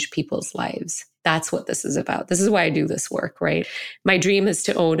change people's lives. That's what this is about. This is why I do this work, right? My dream is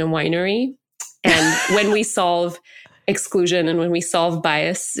to own a winery. And when we solve exclusion and when we solve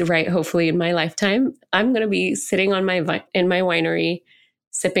bias, right, hopefully in my lifetime, I'm going to be sitting on in my winery,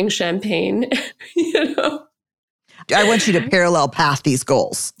 sipping champagne, you know. I want you to parallel path these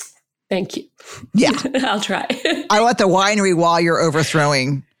goals. Thank you. Yeah. I'll try. I want the winery while you're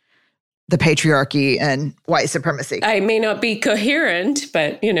overthrowing the patriarchy and white supremacy. I may not be coherent,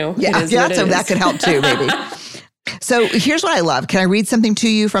 but it is what it so is. that could help too, maybe. So here's what I love. Can I read something to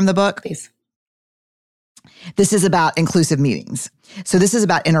you from the book? Please. This is about inclusive meetings. So this is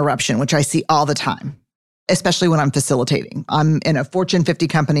about interruption, which I see all the time, especially when I'm facilitating. I'm in a Fortune 50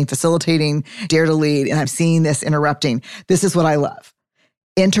 company facilitating Dare to Lead, and I've seen this interrupting. This is what I love.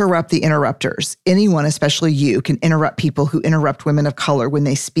 Interrupt the interrupters. Anyone, especially you, can interrupt people who interrupt women of color when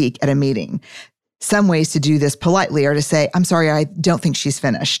they speak at a meeting. Some ways to do this politely are to say, I'm sorry, I don't think she's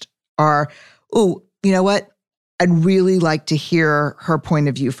finished. Or, oh, you know what? I'd really like to hear her point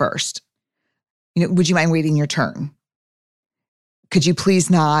of view first. Would you mind waiting your turn? Could you please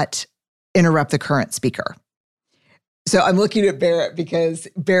not interrupt the current speaker? So I'm looking at Barrett because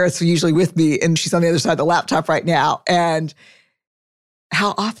Barrett's usually with me and she's on the other side of the laptop right now. And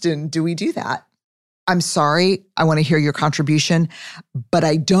how often do we do that? I'm sorry, I want to hear your contribution, but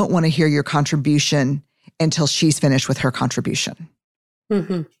I don't want to hear your contribution until she's finished with her contribution.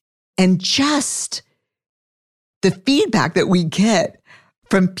 Mm-hmm. And just the feedback that we get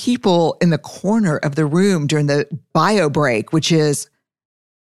from people in the corner of the room during the bio break, which is,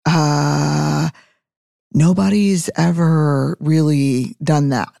 nobody's ever really done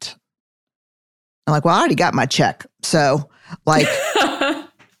that. I'm like, well, I already got my check. So like,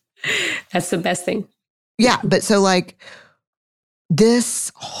 that's the best thing. Yeah. But so like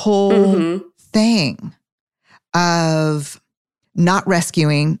this whole thing of not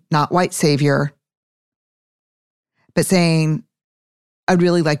rescuing, not white savior, but saying, I'd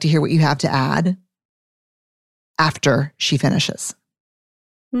really like to hear what you have to add after she finishes.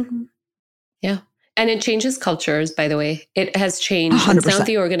 Mm-hmm. Yeah. And it changes cultures, by the way. It has changed 100%. in some of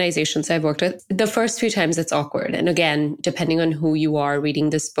the organizations I've worked with. The first few times it's awkward. And again, depending on who you are reading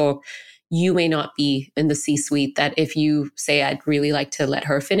this book, you may not be in the C-suite that if you say, I'd really like to let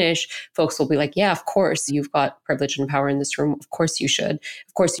her finish, folks will be like, yeah, of course, you've got privilege and power in this room. Of course you should.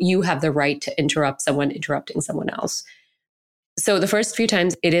 Of course, you have the right to interrupt someone interrupting someone else. So the first few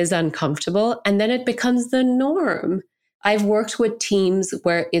times it is uncomfortable and then it becomes the norm. I've worked with teams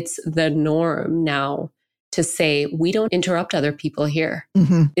where it's the norm now to say, we don't interrupt other people here.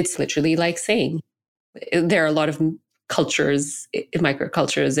 Mm-hmm. It's literally like saying, there are a lot of cultures,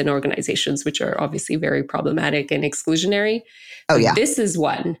 microcultures in organizations, which are obviously very problematic and exclusionary. Oh, yeah. This is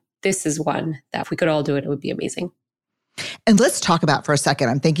one that if we could all do it, it would be amazing. And let's talk about for a second,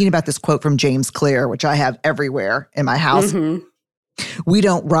 I'm thinking about this quote from James Clear, which I have everywhere in my house. Mm-hmm. We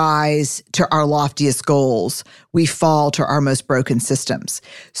don't rise to our loftiest goals. We fall to our most broken systems.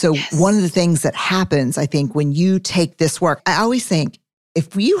 So One of the things that happens, I think, when you take this work, I always think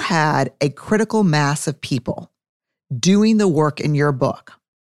if you had a critical mass of people doing the work in your book,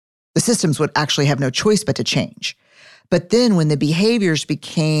 the systems would actually have no choice but to change. But then when the behaviors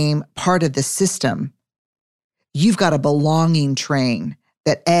became part of the system, you've got a belonging train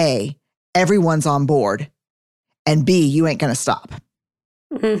that A, everyone's on board, and B, you ain't going to stop.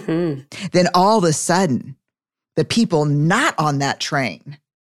 Mm-hmm. Then all of a sudden, the people not on that train,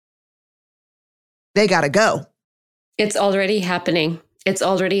 they got to go. It's already happening. It's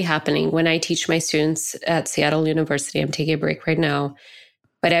already happening. When I teach my students at Seattle University, I'm taking a break right now,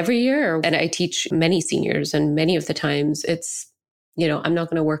 but every year, and I teach many seniors, and many of the times it's, I'm not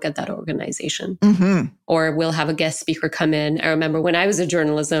going to work at that organization. Mm-hmm. Or we'll have a guest speaker come in. I remember when I was in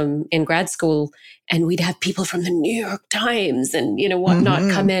journalism in grad school, and we'd have people from the New York Times and, whatnot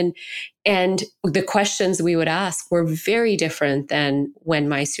come in. And the questions we would ask were very different than when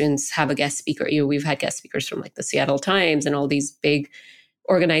my students have a guest speaker. We've had guest speakers from like the Seattle Times and all these big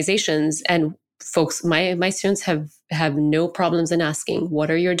organizations. And folks, my students have no problems in asking,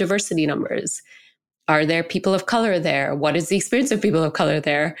 what are your diversity numbers? Are there people of color there? What is the experience of people of color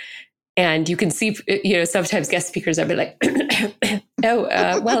there? And you can see, sometimes guest speakers are like,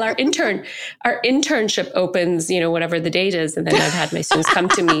 well, our internship opens, whatever the date is. And then I've had my students come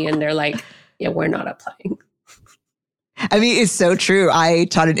to me and they're like, yeah, we're not applying. I mean, it's so true. I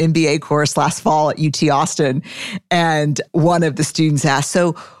taught an MBA course last fall at UT Austin, and one of the students asked,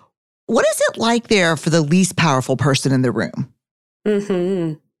 so what is it like there for the least powerful person in the room?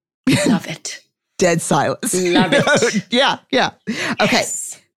 Mm-hmm. Love it. Dead silence. Love it. Yeah. Okay.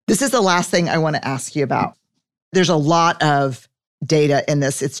 Yes. This is the last thing I want to ask you about. There's a lot of data in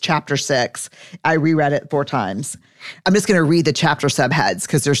this. It's chapter 6. I reread it 4 times. I'm just going to read the chapter subheads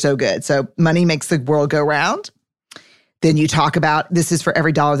because they're so good. So money makes the world go round. Then you talk about, this is for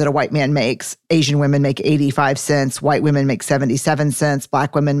every dollar that a white man makes. Asian women make 85 cents. White women make 77 cents.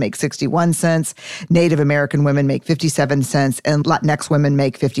 Black women make 61 cents. Native American women make 57 cents. And Latinx women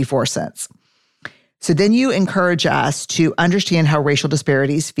make 54 cents. So then you encourage us to understand how racial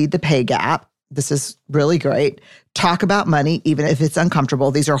disparities feed the pay gap. This is really great. Talk about money, even if it's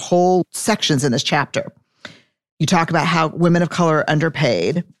uncomfortable. These are whole sections in this chapter. You talk about how women of color are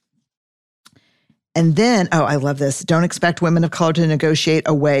underpaid. And then, I love this. Don't expect women of color to negotiate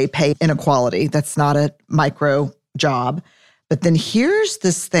away pay inequality. That's not a micro job. But then here's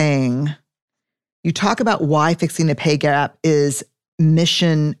this thing. You talk about why fixing the pay gap is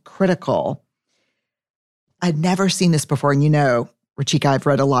mission critical. I'd never seen this before. And Ruchika, I've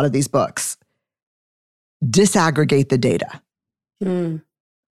read a lot of these books. Disaggregate the data.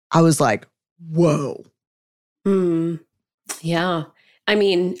 I was like, whoa. Yeah. I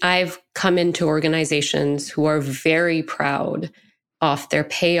mean, I've come into organizations who are very proud of their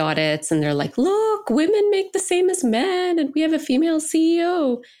pay audits, and they're like, look, women make the same as men, and we have a female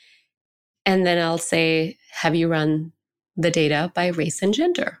CEO. And then I'll say, have you run the data by race and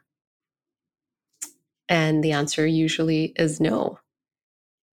gender? And the answer usually is no.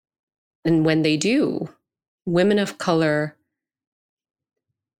 And when they do, women of color,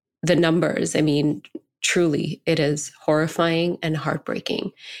 the numbers, I mean, truly, it is horrifying and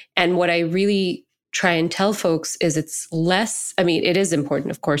heartbreaking. And what I really try and tell folks is it's less, I mean, it is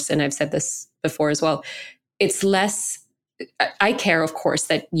important, of course, and I've said this before as well. It's less, I care, of course,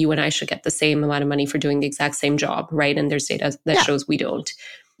 that you and I should get the same amount of money for doing the exact same job, right? And there's data that shows we don't.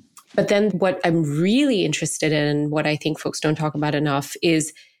 But then what I'm really interested in, what I think folks don't talk about enough,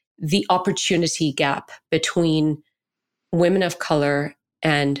 is the opportunity gap between women of color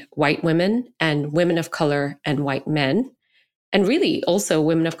and white women, and women of color and white men, and really also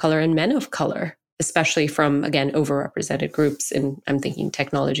women of color and men of color, especially from, again, overrepresented groups. And I'm thinking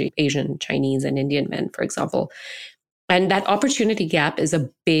technology, Asian, Chinese, and Indian men, for example. And that opportunity gap is a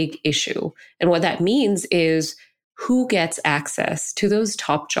big issue. And what that means is who gets access to those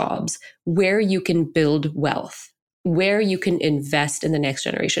top jobs where you can build wealth, where you can invest in the next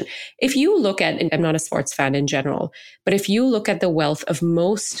generation. If you look at, and I'm not a sports fan in general, but if you look at the wealth of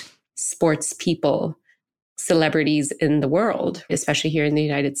most sports people, celebrities in the world, especially here in the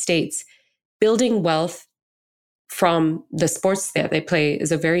United States, building wealth from the sports that they play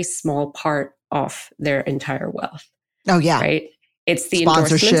is a very small part of their entire wealth. Oh, yeah. Right? It's the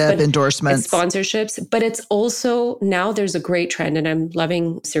endorsements. It's sponsorships, but it's also, now there's a great trend, and I'm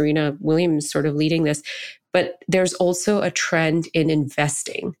loving Serena Williams sort of leading this, but there's also a trend in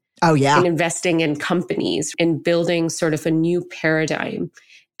investing. Oh, yeah. In investing in companies, in building sort of a new paradigm.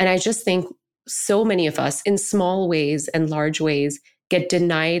 And I just think so many of us, in small ways and large ways, get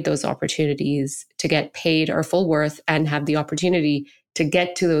denied those opportunities to get paid our full worth and have the opportunity to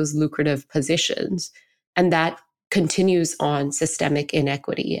get to those lucrative positions. And that continues on systemic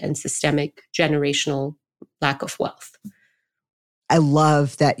inequity and systemic generational lack of wealth. I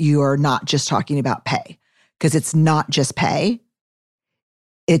love that you are not just talking about pay, because it's not just pay.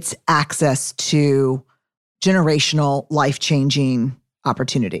 It's access to generational, life-changing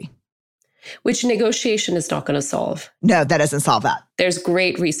opportunity. Which negotiation is not going to solve. No, that doesn't solve that. There's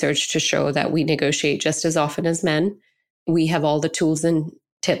great research to show that we negotiate just as often as men. We have all the tools and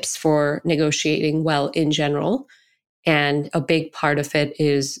tips for negotiating well in general. And a big part of it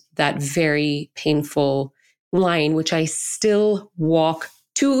is that very painful line, which I still walk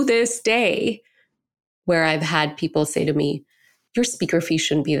to this day, where I've had people say to me, your speaker fee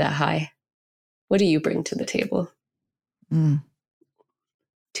shouldn't be that high. What do you bring to the table? To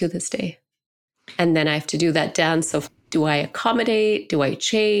this day. And then I have to do that dance of, do I accommodate? Do I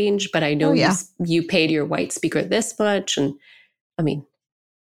change? But I know you paid your white speaker this much. And I mean,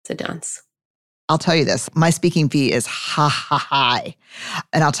 it's a dance. I'll tell you this. My speaking fee is high.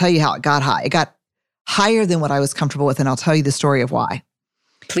 And I'll tell you how it got high. It got higher than what I was comfortable with. And I'll tell you the story of why.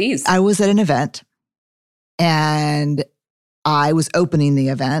 Please. I was at an event and I was opening the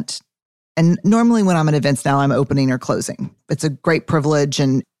event. And normally when I'm at events now, I'm opening or closing. It's a great privilege.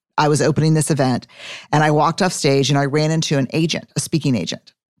 And I was opening this event and I walked off stage and I ran into an agent, a speaking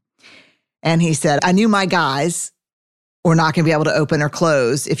agent. And he said, I knew my guys were not going to be able to open or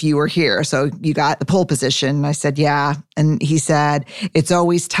close if you were here. So you got the pole position. And I said, yeah. And he said, it's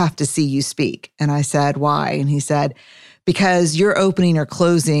always tough to see you speak. And I said, why? And he said, because you're opening or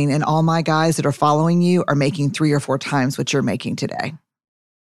closing and all my guys that are following you are making 3 or 4 times what you're making today.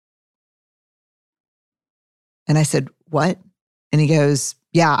 And I said, what? And he goes,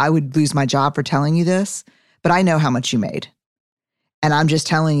 yeah, I would lose my job for telling you this, but I know how much you made. And I'm just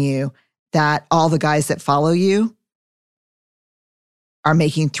telling you that all the guys that follow you are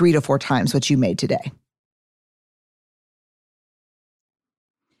making 3 to 4 times what you made today.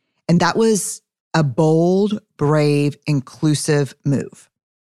 And that was a bold, brave, inclusive move.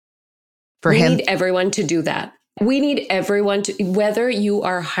 For him, we need everyone to do that. We need everyone to, whether you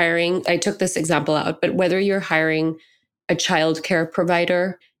are hiring, I took this example out, but whether you're hiring a childcare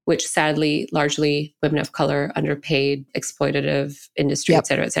provider, which sadly, largely women of color, underpaid, exploitative industry, et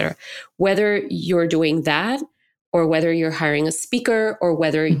cetera, whether you're doing that or whether you're hiring a speaker or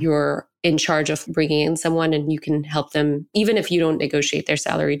whether you're in charge of bringing in someone and you can help them, even if you don't negotiate their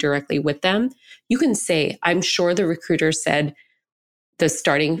salary directly with them, you can say, I'm sure the recruiter said the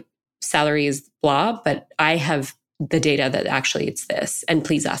starting salary is blah, but I have the data that actually it's this, and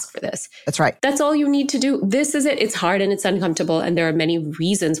please ask for this. That's right. That's all you need to do. This is it. It's hard and it's uncomfortable. And there are many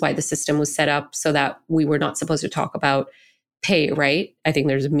reasons why the system was set up so that we were not supposed to talk about pay, right? I think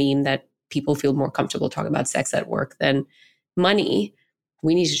there's a meme that people feel more comfortable talking about sex at work than money.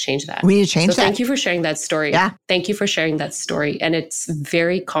 We need to change that. We need to change that. Thank you for sharing that story. Yeah. Thank you for sharing that story. And it's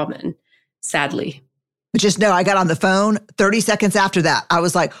very common, sadly. But just know I got on the phone 30 seconds after that. I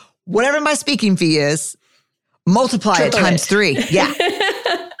was like, whatever my speaking fee is, multiply it times 3. Yeah.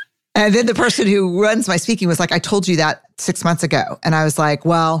 And then the person who runs my speaking was like, I told you that 6 months ago. And I was like,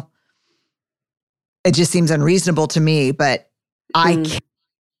 well, it just seems unreasonable to me, but I can't.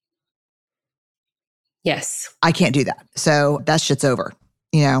 Yes. I can't do that. So that shit's over.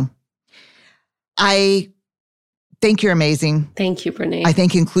 You know, I think you're amazing. Thank you, Brené. I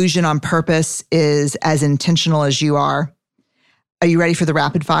think inclusion on purpose is as intentional as you are. Are you ready for the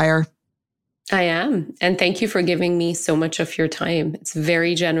rapid fire? I am. And thank you for giving me so much of your time. It's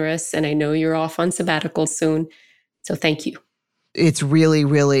very generous. And I know you're off on sabbatical soon. So thank you. It's really,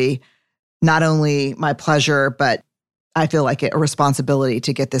 really not only my pleasure, but I feel like a responsibility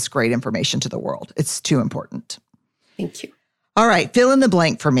to get this great information to the world. It's too important. Thank you. All right. Fill in the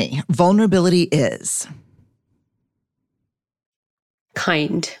blank for me. Vulnerability is?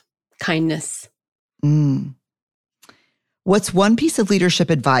 Kindness. What's one piece of leadership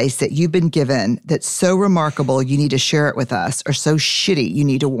advice that you've been given that's so remarkable you need to share it with us, or so shitty you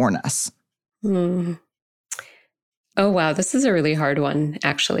need to warn us? Oh, wow. This is a really hard one,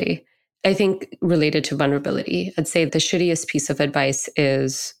 actually. I think related to vulnerability, I'd say the shittiest piece of advice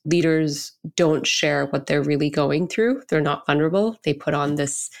is leaders don't share what they're really going through. They're not vulnerable. They put on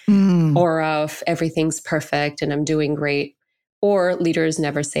this aura of everything's perfect and I'm doing great. Or leaders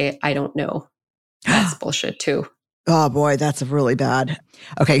never say, I don't know. That's bullshit too. Oh boy, that's really bad.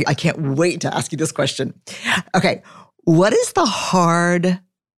 Okay, I can't wait to ask you this question. Okay, what is the hard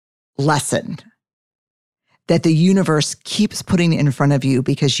lesson that the universe keeps putting in front of you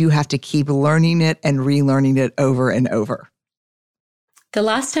because you have to keep learning it and relearning it over and over? The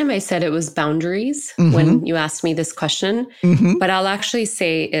last time I said it was boundaries when you asked me this question, but I'll actually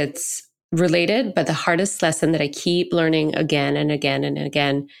say it's related, but the hardest lesson that I keep learning again and again and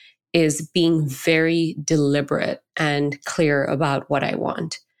again is being very deliberate and clear about what I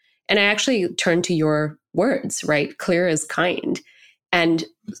want. And I actually turn to your words, right? Clear as kind. And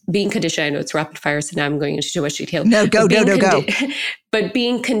being conditioned, I know it's rapid fire, so now I'm going into too much detail. No, go. But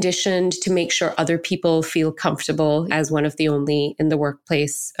being conditioned to make sure other people feel comfortable as one of the only in the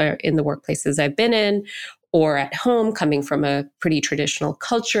workplace, or in the workplaces I've been in, or at home, coming from a pretty traditional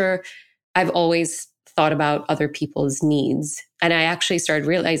culture, I've always thought about other people's needs. And I actually started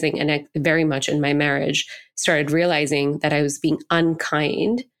realizing, and I very much in my marriage, started realizing that I was being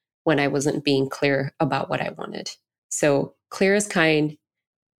unkind when I wasn't being clear about what I wanted. So clear as kind,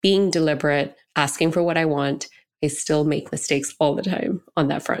 being deliberate, asking for what I want. I still make mistakes all the time on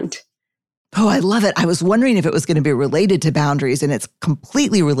that front. Oh, I love it. I was wondering if it was going to be related to boundaries, and it's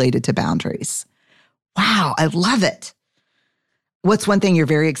completely related to boundaries. Wow, I love it. What's one thing you're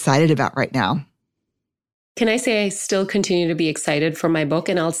very excited about right now? Can I say I still continue to be excited for my book?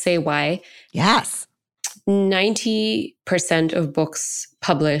 And I'll say why. Yes. 90% of books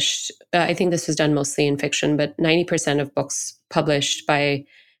published, I think this was done mostly in fiction, but 90% of books published by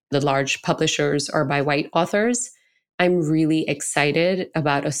the large publishers are by white authors. I'm really excited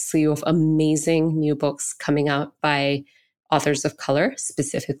about a slew of amazing new books coming out by authors of color,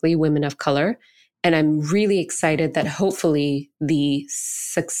 specifically women of color. And I'm really excited that hopefully the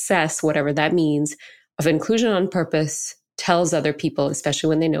success, whatever that means, of inclusion on purpose tells other people, especially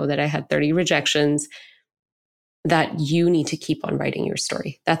when they know that I had 30 rejections, that you need to keep on writing your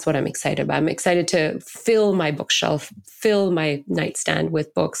story. That's what I'm excited about. I'm excited to fill my bookshelf, fill my nightstand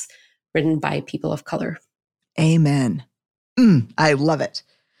with books written by people of color. Amen. I love it.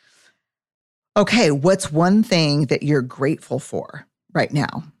 Okay, what's one thing that you're grateful for right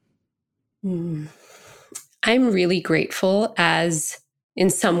now? I'm really grateful as in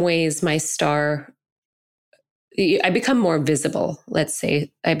some ways, my star, I become more visible. Let's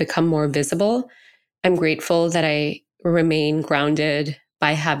say I become more visible. I'm grateful that I remain grounded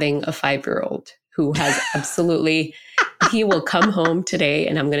by having a 5-year-old who has absolutely, he will come home today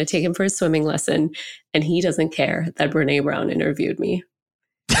and I'm going to take him for a swimming lesson. And he doesn't care that Brené Brown interviewed me.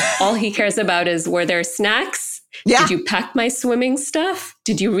 All he cares about is, were there snacks? Yeah. Did you pack my swimming stuff?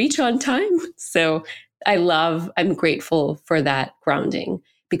 Did you reach on time? So I'm grateful for that grounding,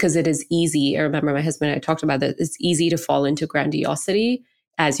 because it is easy. I remember my husband and I talked about that. It's easy to fall into grandiosity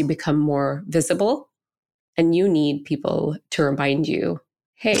as you become more visible. And you need people to remind you,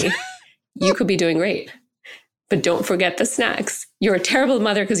 hey, you could be doing great, but don't forget the snacks. You're a terrible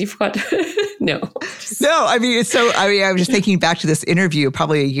mother because you forgot. No. I mean, I'm just thinking back to this interview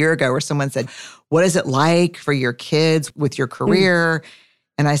probably a year ago where someone said, what is it like for your kids with your career?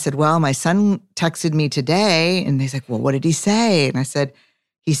 And I said, well, my son texted me today. And he's like, well, what did he say? And I said,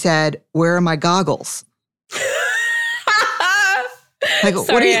 he said, where are my goggles? Like,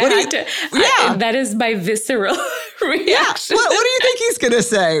 Sorry, yeah. That is my visceral reaction. Yeah. What do you think he's going to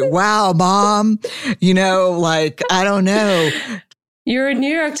say? Wow, Mom, I don't know. You're a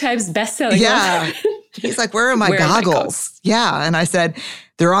New York Times bestselling. Yeah. He's like, where are my goggles? Yeah. And I said,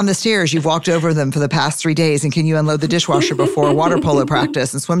 they're on the stairs. You've walked over them for the past 3 days. And can you unload the dishwasher before water polo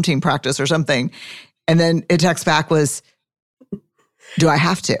practice and swim team practice or something? And then a text back was, do I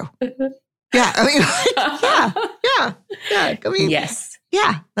have to? Yeah. I mean, yeah. I mean, yes.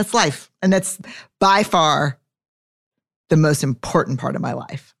 Yeah, that's life. And that's by far the most important part of my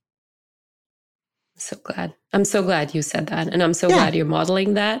life. So glad. I'm so glad you said that. And I'm so glad you're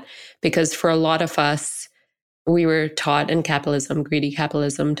modeling that, because for a lot of us, we were taught in capitalism, greedy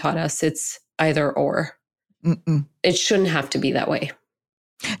capitalism taught us it's either or. Mm-mm. It shouldn't have to be that way.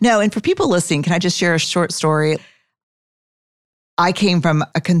 No, and for people listening, can I just share a short story? I came from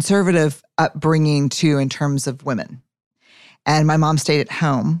a conservative upbringing too in terms of women. And my mom stayed at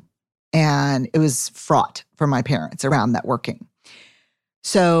home, and it was fraught for my parents around that working.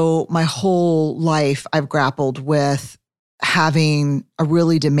 So my whole life, I've grappled with having a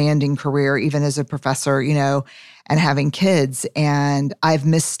really demanding career, even as a professor, and having kids. And I've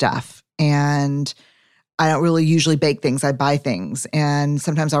missed stuff. And I don't really usually bake things. I buy things. And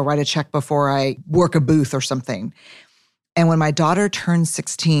sometimes I'll write a check before I work a booth or something. And when my daughter turned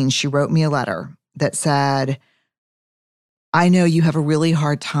 16, she wrote me a letter that said, I know you have a really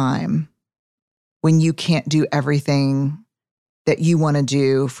hard time when you can't do everything that you want to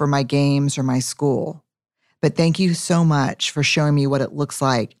do for my games or my school. But thank you so much for showing me what it looks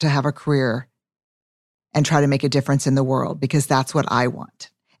like to have a career and try to make a difference in the world, because that's what I want.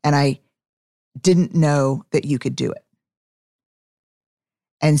 And I didn't know that you could do it.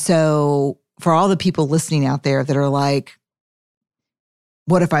 And so for all the people listening out there that are like,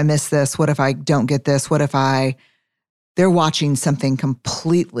 what if I miss this? What if I don't get this? They're watching something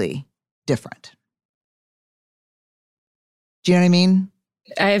completely different. Do you know what I mean?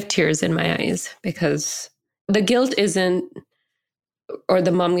 I have tears in my eyes because the guilt isn't, or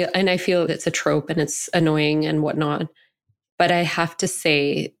the mom, and I feel it's a trope and it's annoying and whatnot. But I have to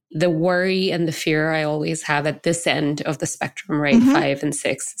say, the worry and the fear I always have at this end of the spectrum, right? Mm-hmm. 5 and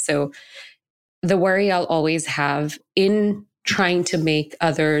 6. So the worry I'll always have in trying to make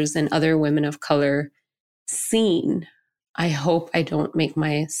others and other women of color seen. I hope I don't make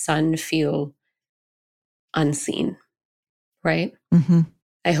my son feel unseen, right? Mm-hmm.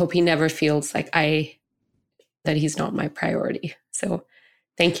 I hope he never feels like that he's not my priority. So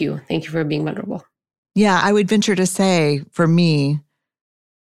thank you. Thank you for being vulnerable. Yeah, I would venture to say, for me,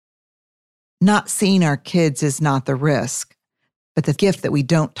 not seeing our kids is not the risk, but the gift that we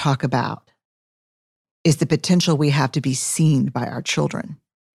don't talk about is the potential we have to be seen by our children.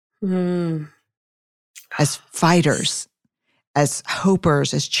 As fighters, as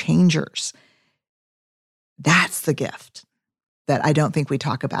hopers, as changers. That's the gift that I don't think we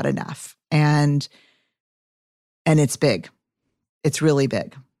talk about enough. And it's big. It's really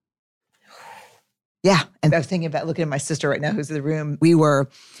big. Yeah. And I was thinking about looking at my sister right now who's in the room. We were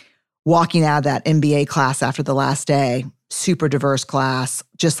walking out of that MBA class after the last day, super diverse class,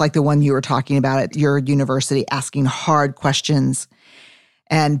 just like the one you were talking about at your university, asking hard questions.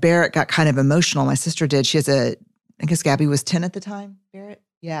 And Barrett got kind of emotional. My sister did. She has I guess Gabby was 10 at the time, Barrett?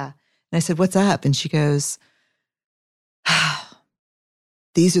 Yeah. And I said, what's up? And she goes,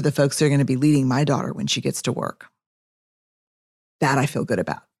 these are the folks that are going to be leading my daughter when she gets to work. That I feel good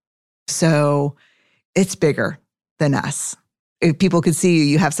about. So it's bigger than us. If people could see you,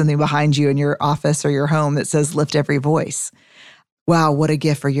 you have something behind you in your office or your home that says lift every voice. Wow, what a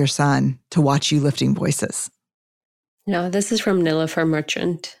gift for your son to watch you lifting voices. No, this is from Nilofer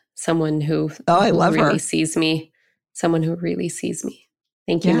Merchant, someone who, I love really her. sees me. Someone who really sees me.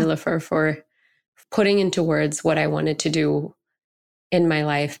 Thank you, Yeah. Nilofer, for putting into words what I wanted to do in my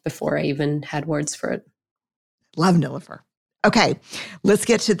life before I even had words for it. Love Nilofer. Okay, let's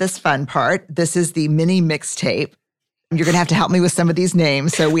get to this fun part. This is the mini mixtape. You're going to have to help me with some of these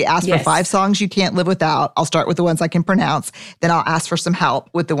names. So we asked for 5 songs you can't live without. I'll start with the ones I can pronounce. Then I'll ask for some help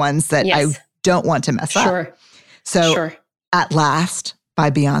with the ones that I don't want to mess up. So At Last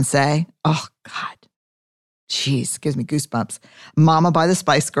by Beyonce. Oh, God. Jeez, gives me goosebumps. Mama by the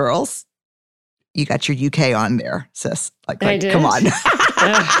Spice Girls. You got your UK on there, sis. Like I did. Come on.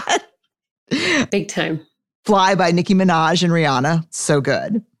 Big time. Fly by Nicki Minaj and Rihanna. So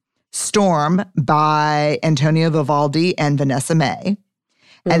good. Storm by Antonio Vivaldi and Vanessa Mae.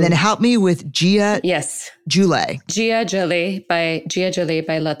 And then help me with Gia Jule. Gia Jule by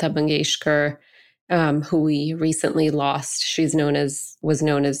Lata Mangeshkar, who we recently lost. She's was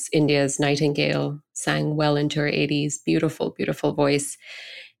known as India's Nightingale, sang well into her 80s. Beautiful, beautiful voice.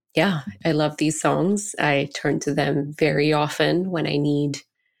 Yeah, I love these songs. I turn to them very often when I need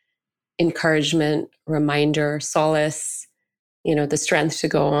encouragement, reminder, solace, the strength to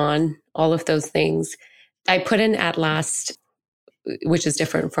go on, all of those things. I put in At Last, which is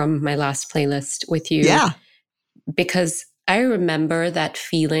different from my last playlist with you. Yeah. Because I remember that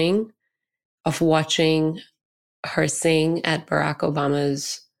feeling of watching her sing at Barack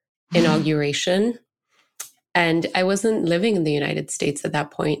Obama's inauguration. And I wasn't living in the United States at that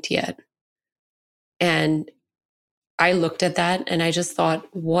point yet. And I looked at that and I just thought,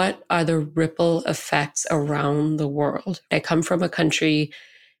 what are the ripple effects around the world? I come from a country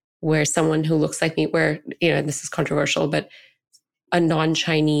where someone who looks like me, this is controversial, but a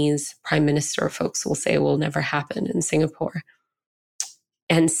non-Chinese prime minister, folks will say, will never happen in Singapore.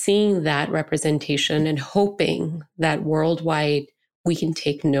 And seeing that representation and hoping that worldwide we can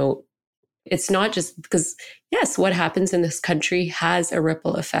take note. It's not just because, yes, what happens in this country has a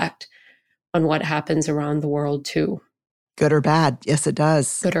ripple effect on what happens around the world too. Good or bad? Yes, it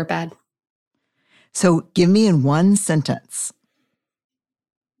does. Good or bad. So give me in one sentence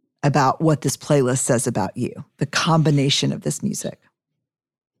about what this playlist says about you, the combination of this music.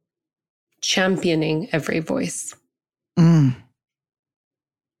 Championing every voice.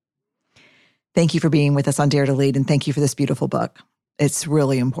 Thank you for being with us on Dare to Lead, and thank you for this beautiful book. It's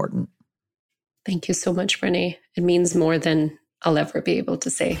really important. Thank you so much, Brené. It means more than I'll ever be able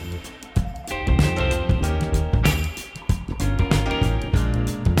to say.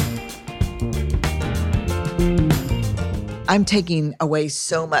 I'm taking away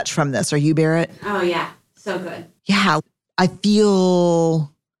so much from this. Are you, Barrett? Oh, yeah. So good. Yeah. I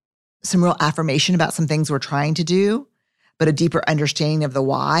feel some real affirmation about some things we're trying to do, but a deeper understanding of the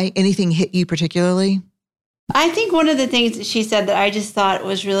why. Anything hit you particularly? I think one of the things that she said that I just thought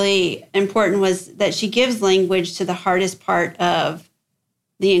was really important was that she gives language to the hardest part of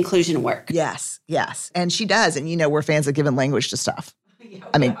the inclusion work. Yes. And she does. And we're fans of giving language to stuff.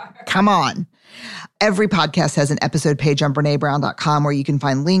 I mean, come on. Every podcast has an episode page on BrenéBrown.com where you can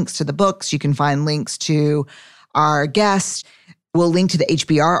find links to the books. You can find links to our guests. We'll link to the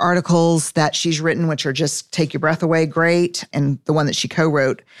HBR articles that she's written, which are just take your breath away, great. And the one that she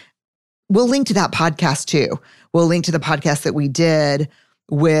co-wrote. We'll link to that podcast too. We'll link to the podcast that we did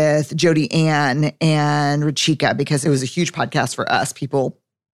with Jody Ann and Ruchika because it was a huge podcast for us. People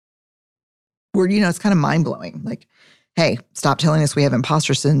were, it's kind of mind-blowing. Like, hey, stop telling us we have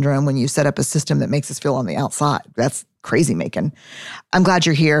imposter syndrome when you set up a system that makes us feel on the outside. That's crazy making. I'm glad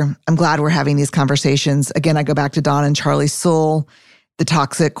you're here. I'm glad we're having these conversations. Again, I go back to Don and Charlie Sewell, the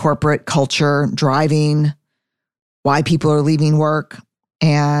toxic corporate culture driving why people are leaving work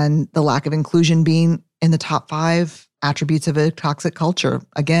and the lack of inclusion being in the top 5 attributes of a toxic culture.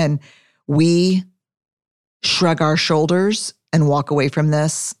 Again, we shrug our shoulders and walk away from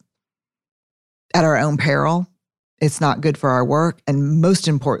this at our own peril. It's not good for our work. And most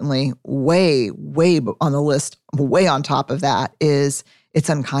importantly, way on the list, way on top of that is it's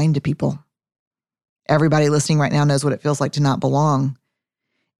unkind to people. Everybody listening right now knows what it feels like to not belong.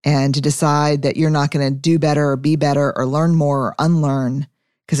 And to decide that you're not going to do better or be better or learn more or unlearn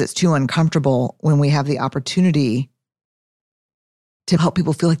because it's too uncomfortable when we have the opportunity to help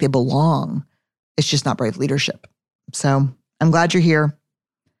people feel like they belong. It's just not brave leadership. So I'm glad you're here.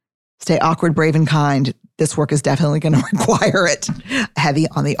 Stay awkward, brave, and kind. This work is definitely going to require it. Heavy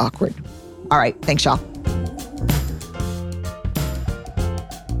on the awkward. All right. Thanks, y'all.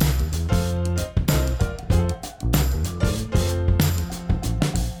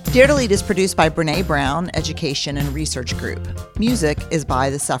 Dare to Lead is produced by Brené Brown Education and Research Group. Music is by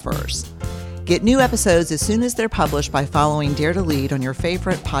The Sufferers. Get new episodes as soon as they're published by following Dare to Lead on your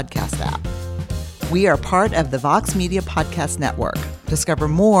favorite podcast app. We are part of the Vox Media Podcast Network. Discover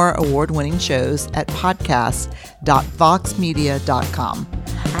more award-winning shows at podcast.voxmedia.com.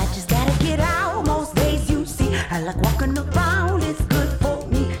 I just gotta get out most days, you see. I like walking around, it's good for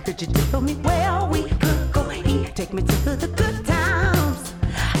me. Could you tell me where we could go eat? Take me to the good times.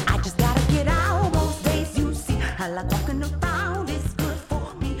 I just gotta get out most days, you see. I like walking around, it's good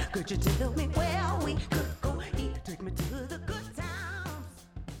for me. Could you tell me where we could go eat? Take me to the good times.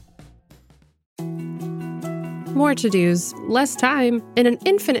 More to-dos, less time, and an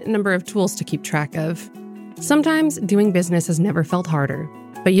infinite number of tools to keep track of. Sometimes doing business has never felt harder,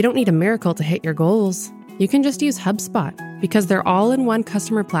 but you don't need a miracle to hit your goals. You can just use HubSpot, because their all-in-one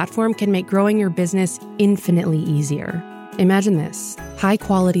customer platform can make growing your business infinitely easier. Imagine this: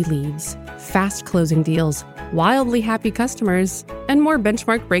 high-quality leads, fast closing deals, wildly happy customers, and more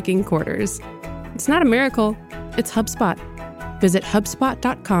benchmark-breaking quarters. It's not a miracle, it's HubSpot. Visit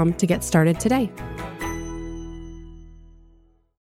HubSpot.com to get started today.